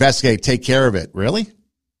come in, investigate, take care of it. Really?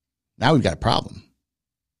 Now we've got a problem.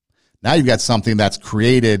 Now you've got something that's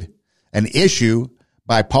created an issue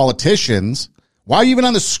by politicians. Why are you even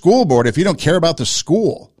on the school board if you don't care about the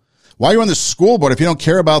school? Why are you on the school board if you don't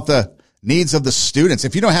care about the needs of the students?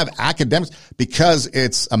 If you don't have academics, because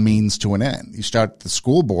it's a means to an end. You start the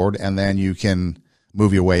school board and then you can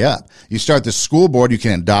move your way up. You start the school board, you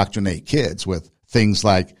can indoctrinate kids with things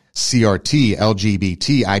like CRT,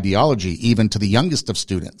 LGBT ideology, even to the youngest of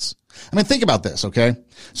students. I mean, think about this, okay?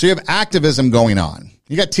 So you have activism going on.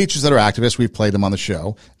 You got teachers that are activists. We've played them on the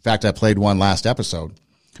show. In fact, I played one last episode.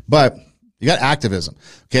 But you got activism,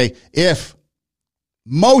 okay? If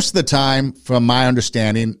most of the time, from my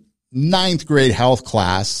understanding, 9th grade health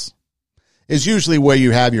class is usually where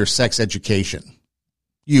you have your sex education,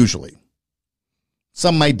 usually.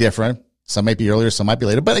 Some might differ. Some might be earlier, some might be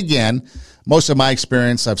later. But again, most of my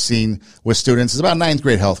experience I've seen with students is about ninth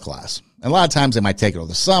grade health class. And a lot of times they might take it over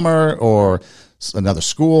the summer or another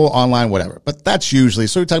school, online, whatever. But that's usually,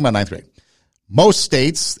 so we're talking about ninth grade. Most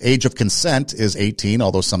states, age of consent is 18,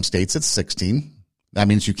 although some states it's 16. That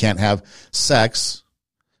means you can't have sex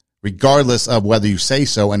regardless of whether you say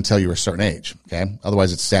so until you're a certain age, okay?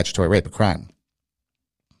 Otherwise, it's statutory rape, a crime.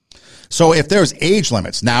 So if there's age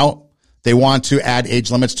limits, now they want to add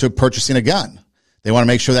age limits to purchasing a gun. They want to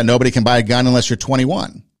make sure that nobody can buy a gun unless you're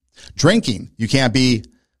 21. Drinking, you can't be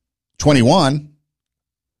 21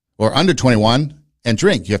 or under 21 and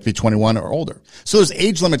drink. You have to be 21 or older. So there's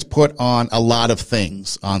age limits put on a lot of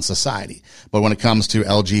things on society. But when it comes to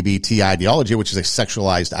LGBT ideology, which is a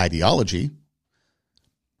sexualized ideology,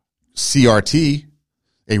 CRT,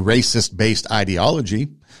 a racist-based ideology,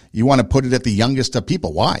 you want to put it at the youngest of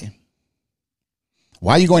people. Why?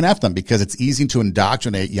 Why are you going after them? Because it's easy to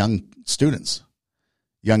indoctrinate young students,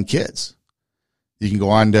 young kids. You can go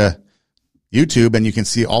on to YouTube and you can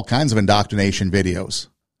see all kinds of indoctrination videos.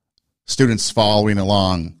 Students following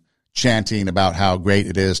along, chanting about how great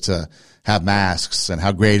it is to have masks and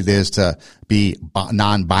how great it is to be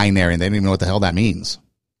non-binary, and they don't even know what the hell that means.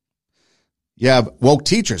 You have woke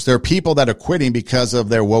teachers. There are people that are quitting because of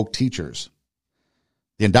their woke teachers,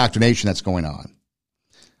 the indoctrination that's going on.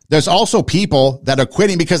 There's also people that are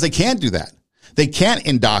quitting because they can't do that. They can't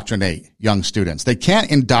indoctrinate young students. They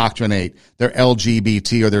can't indoctrinate their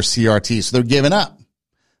LGBT or their CRT, so they're giving up.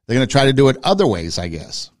 They're going to try to do it other ways, I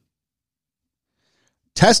guess.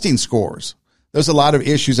 Testing scores. There's a lot of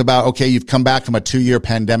issues about, okay, you've come back from a 2-year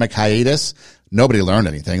pandemic hiatus. Nobody learned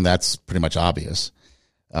anything. That's pretty much obvious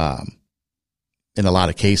in a lot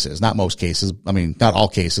of cases. Not most cases. I mean, not all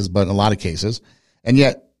cases, but in a lot of cases. And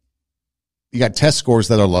yet, you got test scores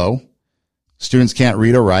that are low. Students can't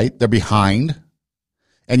read or write. They're behind.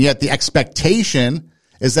 And yet the expectation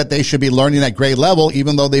is that they should be learning at grade level,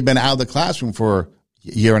 even though they've been out of the classroom for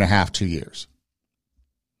a year and a half, 2 years.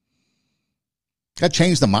 Got to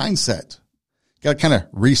change the mindset. Got to kind of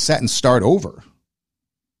reset and start over.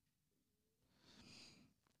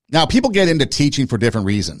 Now, people get into teaching for different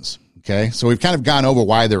reasons, okay? So we've kind of gone over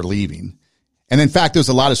why they're leaving. And in fact, there's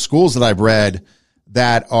a lot of schools that I've read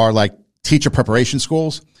that are like teacher preparation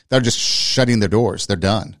schools that are just shutting their doors. They're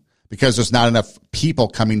done because there's not enough people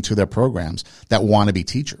coming to their programs that want to be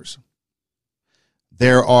teachers.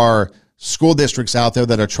 There are school districts out there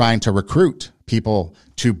that are trying to recruit people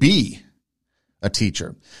to be a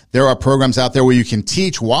teacher. There are programs out there where you can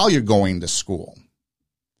teach while you're going to school.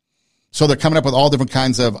 So they're coming up with all different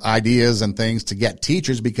kinds of ideas and things to get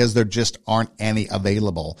teachers because there just aren't any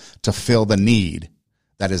available to fill the need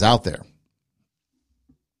that is out there.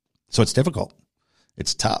 So it's difficult.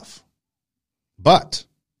 It's tough. But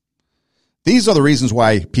these are the reasons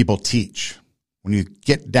why people teach when you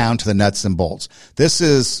get down to the nuts and bolts. This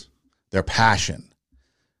is their passion.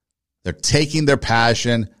 They're taking their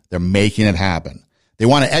passion, they're making it happen. They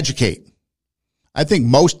want to educate. I think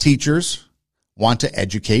most teachers want to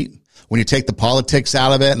educate. When you take the politics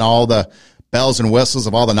out of it and all the bells and whistles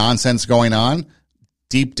of all the nonsense going on,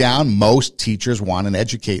 deep down, most teachers want to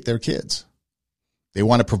educate their kids. They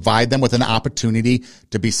want to provide them with an opportunity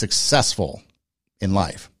to be successful in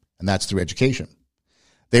life, and that's through education.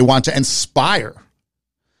 They want to inspire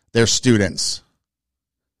their students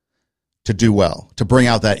to do well, to bring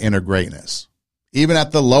out that inner greatness. Even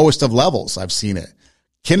at the lowest of levels, I've seen it.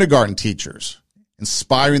 Kindergarten teachers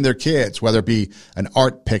inspiring their kids, whether it be an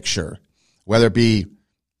art picture, whether it be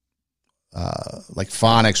like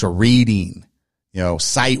phonics or reading,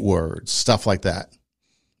 sight words, stuff like that.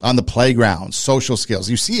 On the playground, social skills.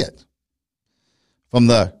 You see it from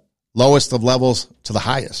the lowest of levels to the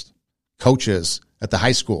highest. Coaches at the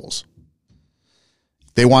high schools.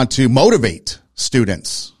 They want to motivate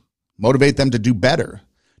students, motivate them to do better,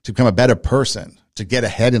 to become a better person, to get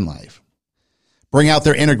ahead in life. Bring out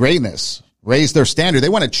their inner greatness, raise their standard. They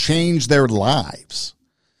want to change their lives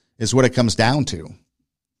is what it comes down to.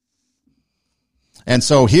 And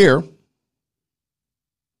so here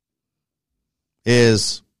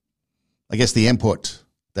is, I guess, the input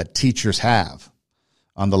that teachers have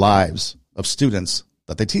on the lives of students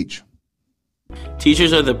that they teach.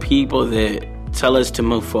 Teachers are the people that tell us to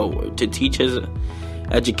move forward, to teach us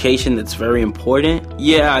education that's very important.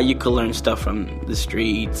 Yeah, you could learn stuff from the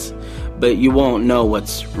streets, but you won't know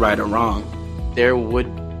what's right or wrong. There would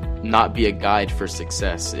not be a guide for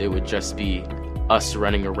success. It would just be us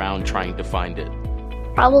running around trying to find it.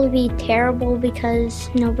 Probably be terrible because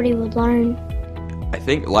nobody would learn. I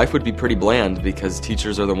think life would be pretty bland because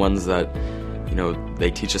teachers are the ones that, they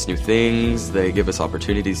teach us new things. They give us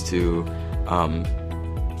opportunities to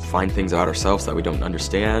find things out ourselves that we don't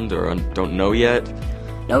understand or don't know yet.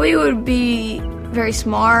 Nobody would be very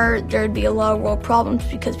smart. There would be a lot of world problems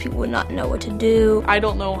because people would not know what to do. I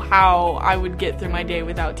don't know how I would get through my day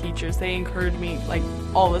without teachers. They encouraged me like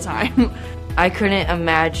all the time. I couldn't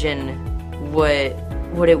imagine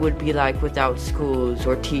what it would be like without schools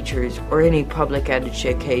or teachers or any public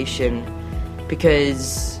education,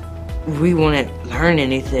 because we wouldn't learn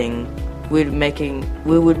anything. We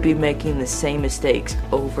would be making the same mistakes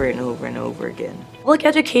over and over and over again. Public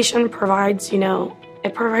education provides,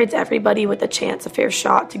 it provides everybody with a chance, a fair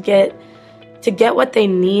shot to get what they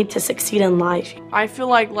need to succeed in life. I feel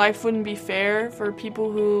like life wouldn't be fair for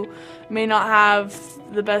people who may not have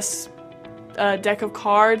the best deck of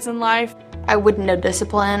cards in life. I wouldn't know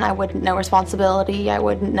discipline, I wouldn't know responsibility, I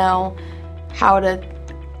wouldn't know how to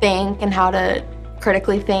think and how to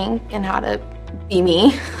critically think and how to be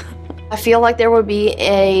me. I feel like there would be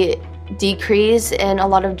a decrease in a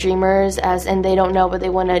lot of dreamers, as in they don't know what they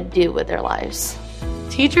want to do with their lives.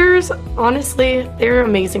 Teachers, honestly, they're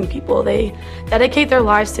amazing people. They dedicate their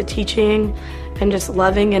lives to teaching and just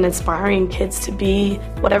loving and inspiring kids to be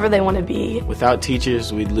whatever they want to be. Without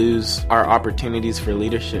teachers, we'd lose our opportunities for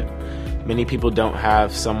leadership. Many people don't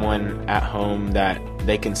have someone at home that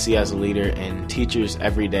they can see as a leader, and teachers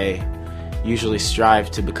every day usually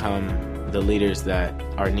strive to become the leaders that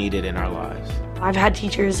are needed in our lives. I've had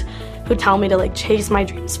teachers who tell me to chase my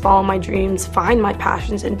dreams, follow my dreams, find my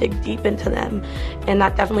passions, and dig deep into them. And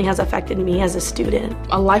that definitely has affected me as a student.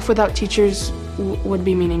 A life without teachers would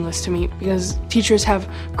be meaningless to me, because teachers have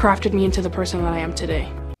crafted me into the person that I am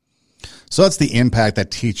today. So that's the impact that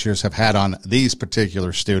teachers have had on these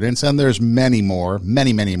particular students. And there's many more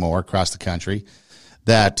across the country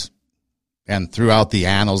that, and throughout the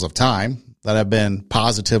annals of time, that have been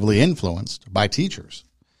positively influenced by teachers.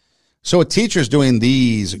 So with teachers doing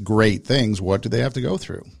these great things, what do they have to go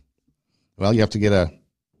through? Well, you have to get a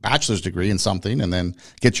bachelor's degree in something and then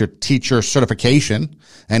get your teacher certification.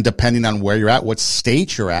 And depending on where you're at, what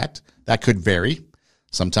state you're at, that could vary.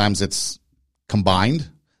 Sometimes it's combined,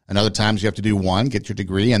 and other times you have to do one, get your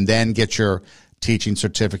degree, and then get your teaching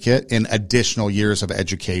certificate in additional years of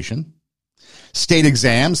education. State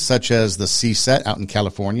exams such as the CSET out in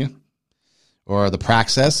California or the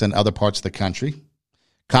Praxis in other parts of the country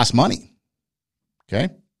cost money,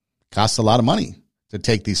 okay? Costs a lot of money to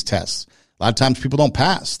take these tests. A lot of times people don't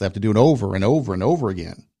pass. They have to do it over and over and over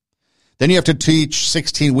again. Then you have to teach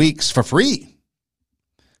 16 weeks for free.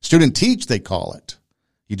 Student teach, they call it.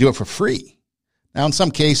 You do it for free. Now, in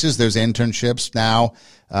some cases, there's internships now.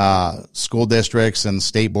 School districts and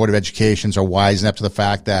state board of educations are wising up to the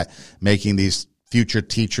fact that making these future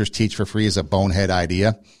teachers teach for free is a bonehead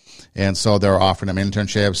idea. And so they're offering them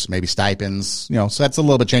internships, maybe stipends, so that's a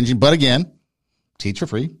little bit changing. But again, teach for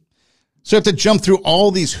free. So you have to jump through all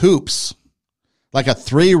these hoops like a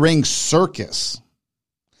 3-ring circus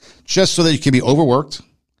just so that you can be overworked,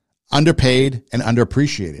 underpaid, and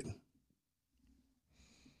underappreciated.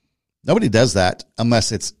 Nobody does that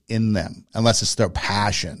unless it's in them, unless it's their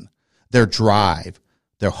passion, their drive,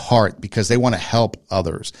 their heart, because they want to help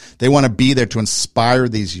others. They want to be there to inspire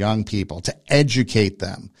these young people, to educate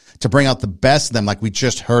them, to bring out the best of them, like we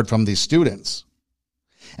just heard from these students.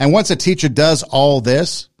 And once a teacher does all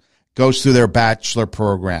this, goes through their bachelor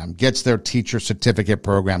program, gets their teacher certificate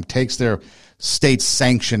program, takes their state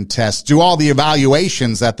sanctioned tests, do all the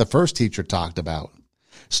evaluations that the first teacher talked about,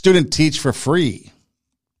 student teach for free,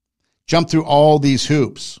 jump through all these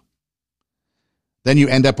hoops. Then you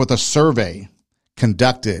end up with a survey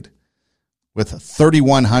conducted with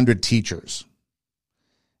 3,100 teachers.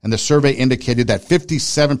 And the survey indicated that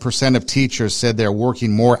 57% of teachers said they're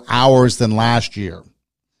working more hours than last year.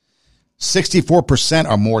 64%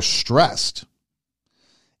 are more stressed.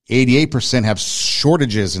 88% have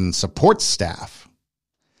shortages in support staff.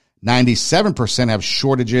 97% have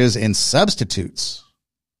shortages in substitutes.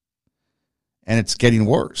 And it's getting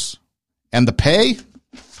worse. And the pay,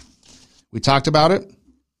 we talked about it,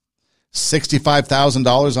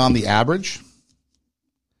 $65,000 on the average,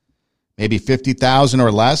 maybe $50,000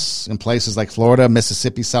 or less in places like Florida,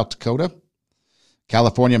 Mississippi, South Dakota,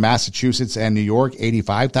 California, Massachusetts, and New York,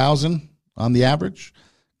 $85,000 on the average.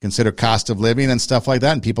 Consider cost of living and stuff like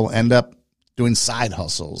that, and people end up doing side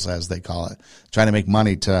hustles, as they call it, trying to make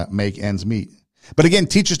money to make ends meet. But again,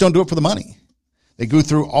 teachers don't do it for the money. They go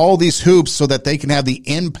through all these hoops so that they can have the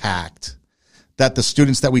impact that the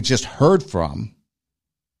students that we just heard from,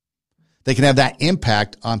 they can have that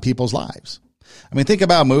impact on people's lives. I mean, think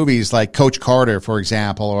about movies like Coach Carter, for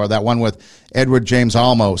example, or that one with Edward James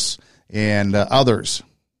Olmos and others.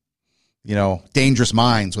 Dangerous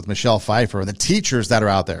Minds with Michelle Pfeiffer, and the teachers that are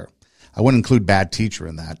out there. I wouldn't include bad teacher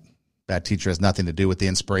in that. Bad teacher has nothing to do with the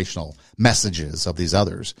inspirational messages of these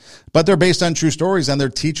others. But they're based on true stories, and they're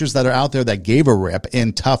teachers that are out there that gave a rip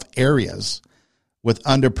in tough areas with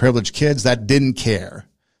underprivileged kids that didn't care,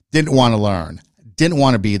 didn't want to learn, didn't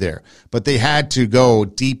want to be there. But they had to go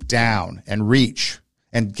deep down and reach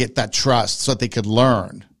and get that trust so that they could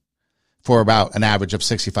learn for about an average of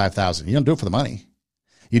 $65,000. You don't do it for the money.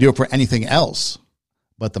 You do it for anything else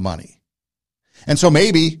but the money. And so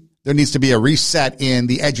maybe there needs to be a reset in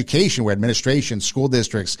the education where administration, school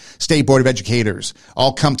districts, state board of educators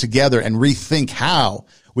all come together and rethink how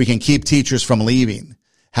we can keep teachers from leaving,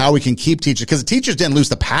 how we can keep teachers, because the teachers didn't lose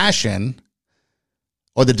the passion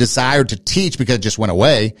or the desire to teach because it just went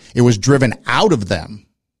away. It was driven out of them.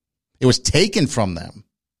 It was taken from them.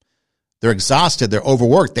 They're exhausted. They're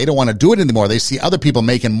overworked. They don't want to do it anymore. They see other people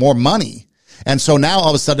making more money. And so now all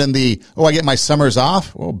of a sudden I get my summers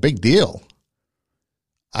off. Well, big deal.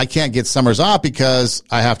 I can't get summers off because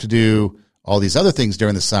I have to do all these other things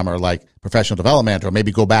during the summer, like professional development, or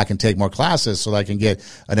maybe go back and take more classes so that I can get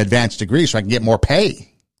an advanced degree so I can get more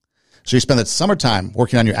pay. So you spend that summertime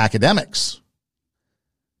working on your academics,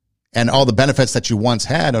 and all the benefits that you once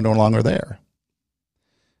had are no longer there.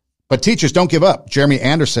 But teachers, don't give up. Jeremy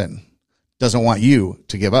Anderson doesn't want you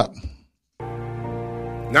to give up.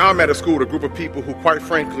 Now I'm at a school with a group of people who, quite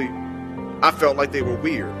frankly, I felt like they were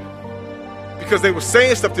weird. Because they were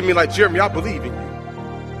saying stuff to me like, Jeremy, I believe in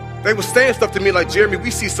you. They were saying stuff to me like, Jeremy,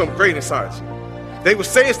 we see some great inside you. They were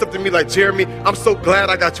saying stuff to me like, Jeremy, I'm so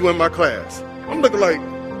glad I got you in my class. I'm looking like,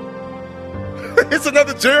 it's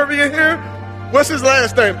another Jeremy in here? What's his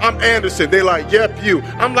last name? I'm Anderson. They like, yep, you.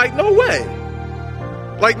 I'm like, no way.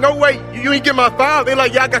 Like, no way. You ain't get my file. They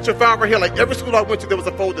like, yeah, I got your file right here. Like, every school I went to, there was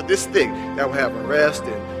a folder this thick that would have arrests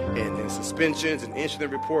and suspensions and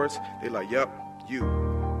incident reports. They like, yep, you.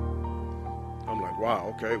 I'm like,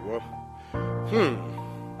 wow, okay, well,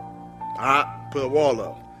 I put a wall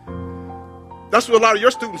up. That's what a lot of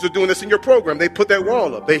your students are doing this in your program. They put that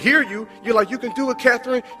wall up. They hear you. You're like, you can do it,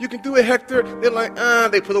 Catherine. You can do it, Hector. They're like,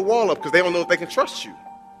 they put a wall up because they don't know if they can trust you.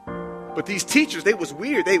 But these teachers, they was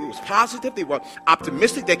weird. They was positive. They were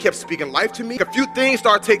optimistic. They kept speaking life to me. A few things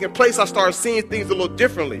started taking place. I started seeing things a little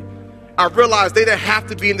differently. I realized they didn't have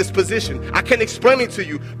to be in this position. I can't explain it to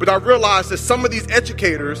you, but I realized that some of these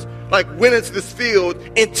educators went into this field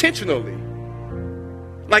intentionally.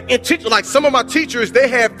 Like some of my teachers, they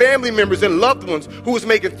had family members and loved ones who was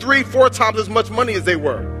making 3-4 times as much money as they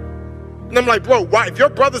were. And I'm like, bro, why? If your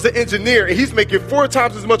brother's an engineer and he's making 4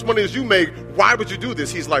 times as much money as you make, why would you do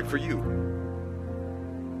this? He's like, for you.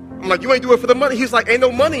 I'm like, you ain't do it for the money. He's like, ain't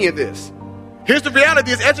no money in this. Here's the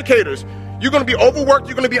reality as educators. You're going to be overworked.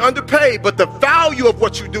 You're going to be underpaid. But the value of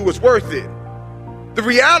what you do is worth it. The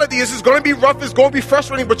reality is it's going to be rough. It's going to be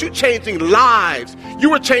frustrating. But you're changing lives.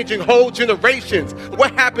 You are changing whole generations.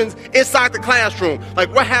 What happens inside the classroom?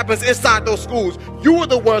 Like what happens inside those schools? You are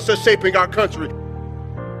the ones that are shaping our country.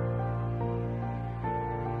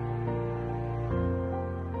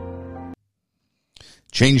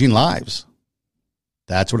 Changing lives.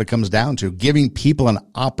 That's what it comes down to. Giving people an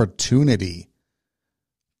opportunity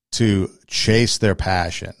to chase their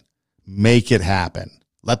passion, make it happen,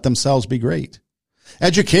 let themselves be great.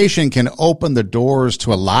 Education can open the doors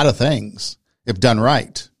to a lot of things if done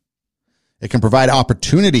right. It can provide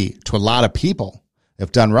opportunity to a lot of people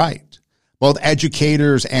if done right. Both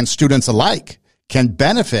educators and students alike can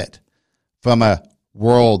benefit from a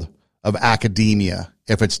world of academia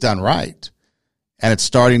if it's done right. And it's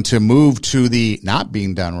starting to move to the not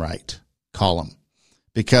being done right column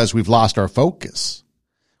because we've lost our focus.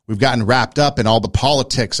 We've gotten wrapped up in all the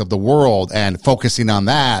politics of the world and focusing on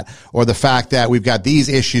that, or the fact that we've got these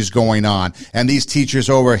issues going on and these teachers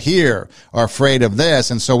over here are afraid of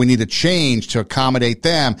this. And so we need to change to accommodate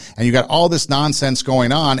them. And you got all this nonsense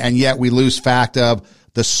going on. And yet we lose fact of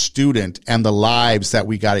the student and the lives that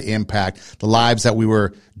we got to impact, the lives that we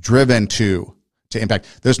were driven to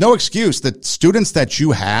impact. There's no excuse that students that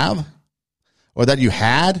you have or that you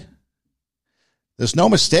had, there's no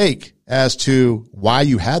mistake as to why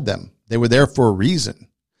you had them. They were there for a reason.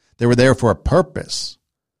 They were there for a purpose.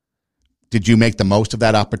 Did you make the most of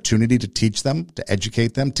that opportunity to teach them, to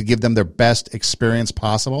educate them, to give them their best experience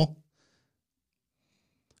possible?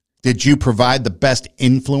 Did you provide the best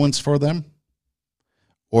influence for them?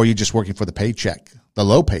 Or are you just working for the paycheck, the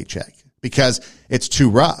low paycheck, because it's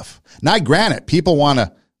too rough? Now, granted, people want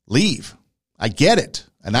to leave. I get it,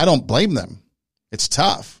 and I don't blame them. It's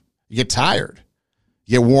tough. You get tired.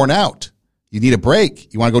 You get worn out. You need a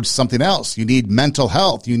break. You want to go to something else. You need mental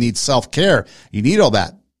health. You need self-care. You need all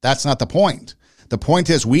that. That's not the point. The point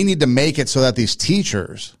is we need to make it so that these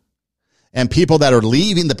teachers and people that are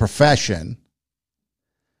leaving the profession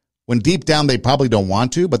when deep down they probably don't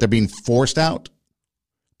want to, but they're being forced out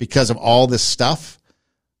because of all this stuff,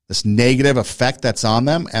 this negative effect that's on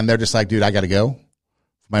them, and they're just like, dude, I got to go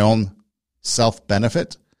for my own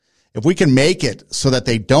self-benefit. If we can make it so that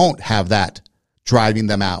they don't have that driving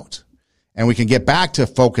them out, and we can get back to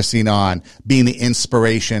focusing on being the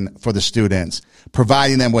inspiration for the students,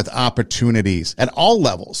 providing them with opportunities at all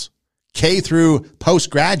levels, K through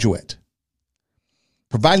postgraduate,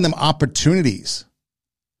 providing them opportunities,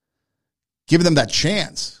 giving them that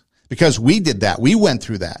chance, because we did that. We went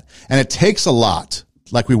through that. And it takes a lot,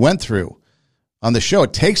 like we went through on the show.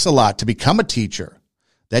 It takes a lot to become a teacher.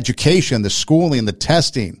 The education, the schooling, the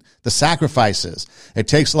testing, the sacrifices. It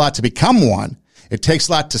takes a lot to become one. It takes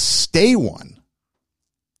a lot to stay one.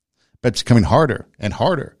 But it's becoming harder and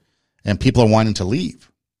harder. And people are wanting to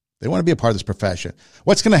leave. They want to be a part of this profession.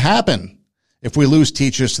 What's going to happen if we lose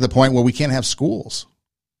teachers to the point where we can't have schools?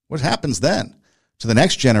 What happens then to the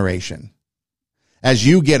next generation? As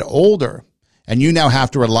you get older and you now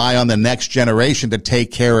have to rely on the next generation to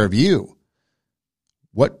take care of you,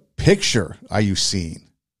 what picture are you seeing?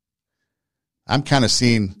 I'm kind of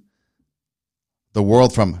seeing the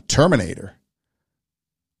world from Terminator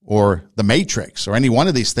or The Matrix or any one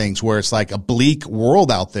of these things where it's like a bleak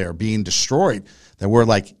world out there being destroyed, that we're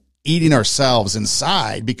like eating ourselves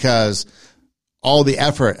inside because all the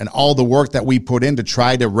effort and all the work that we put in to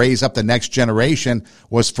try to raise up the next generation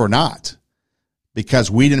was for naught,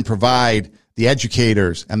 because we didn't provide the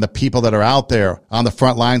educators and the people that are out there on the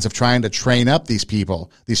front lines of trying to train up these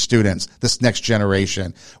people, these students, this next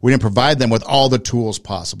generation. We didn't provide them with all the tools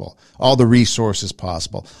possible, all the resources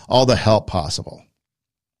possible, all the help possible.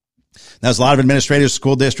 Now, there's a lot of administrators,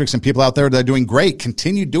 school districts, and people out there that are doing great.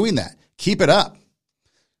 Continue doing that. Keep it up.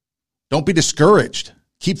 Don't be discouraged.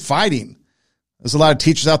 Keep fighting. There's a lot of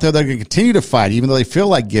teachers out there that are going to continue to fight, even though they feel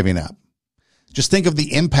like giving up. Just think of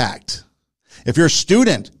the impact. If you're a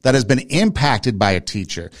student that has been impacted by a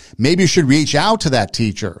teacher, maybe you should reach out to that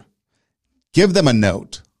teacher. Give them a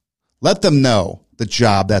note. Let them know the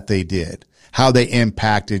job that they did, how they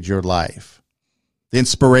impacted your life, the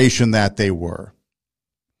inspiration that they were.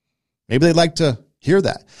 Maybe they'd like to hear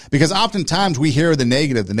that, because oftentimes we hear the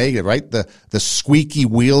negative, right? The squeaky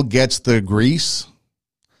wheel gets the grease,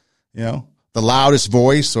 the loudest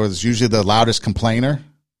voice, or it's usually the loudest complainer,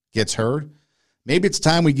 gets heard. Maybe it's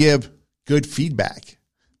time we give good feedback,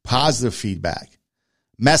 positive feedback,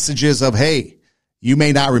 messages of, hey, you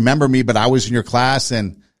may not remember me, but I was in your class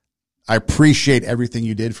and I appreciate everything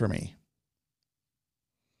you did for me.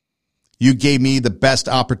 You gave me the best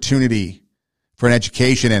opportunity for an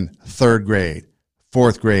education in 3rd grade,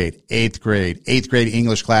 4th grade, 8th grade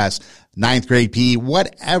English class, 9th grade PE,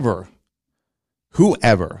 whatever,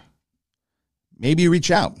 whoever. Maybe you reach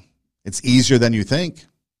out. It's easier than you think.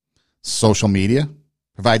 Social media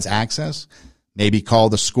provides access. Maybe call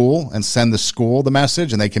the school and send the school the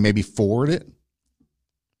message, and they can maybe forward it.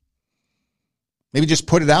 Maybe just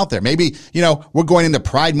put it out there. Maybe, we're going into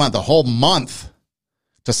Pride Month, a whole month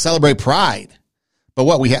to celebrate Pride. But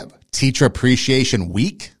what, we have Teacher Appreciation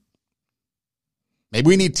Week? Maybe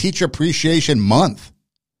we need Teacher Appreciation Month.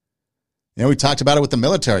 We talked about it with the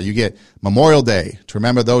military. You get Memorial Day to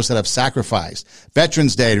remember those that have sacrificed.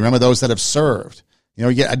 Veterans Day to remember those that have served.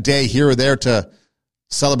 You get a day here or there to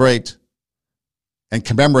celebrate and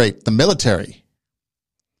commemorate the military.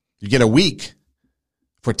 You get a week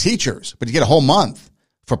for teachers, but you get a whole month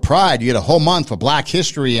for Pride. You get a whole month for Black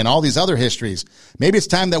history and all these other histories. Maybe it's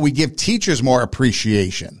time that we give teachers more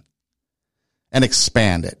appreciation and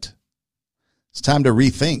expand it. It's time to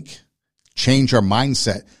rethink, change our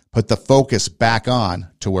mindset, put the focus back on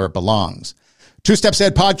to where it belongs. 2 Steps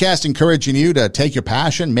Ahead podcast, encouraging you to take your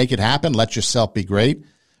passion, make it happen, let yourself be great.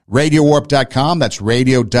 RadioWarp.com, that's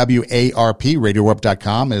Radio W-A-R-P,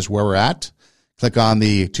 RadioWarp.com is where we're at. Click on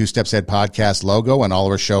the 2 Steps Ahead podcast logo and all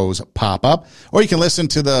of our shows pop up. Or you can listen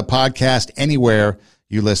to the podcast anywhere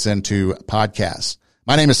you listen to podcasts.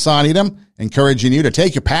 My name is Son Edom, encouraging you to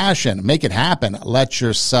take your passion, make it happen, let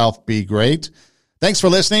yourself be great. Thanks for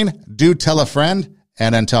listening. Do tell a friend.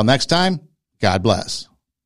 And until next time, God bless.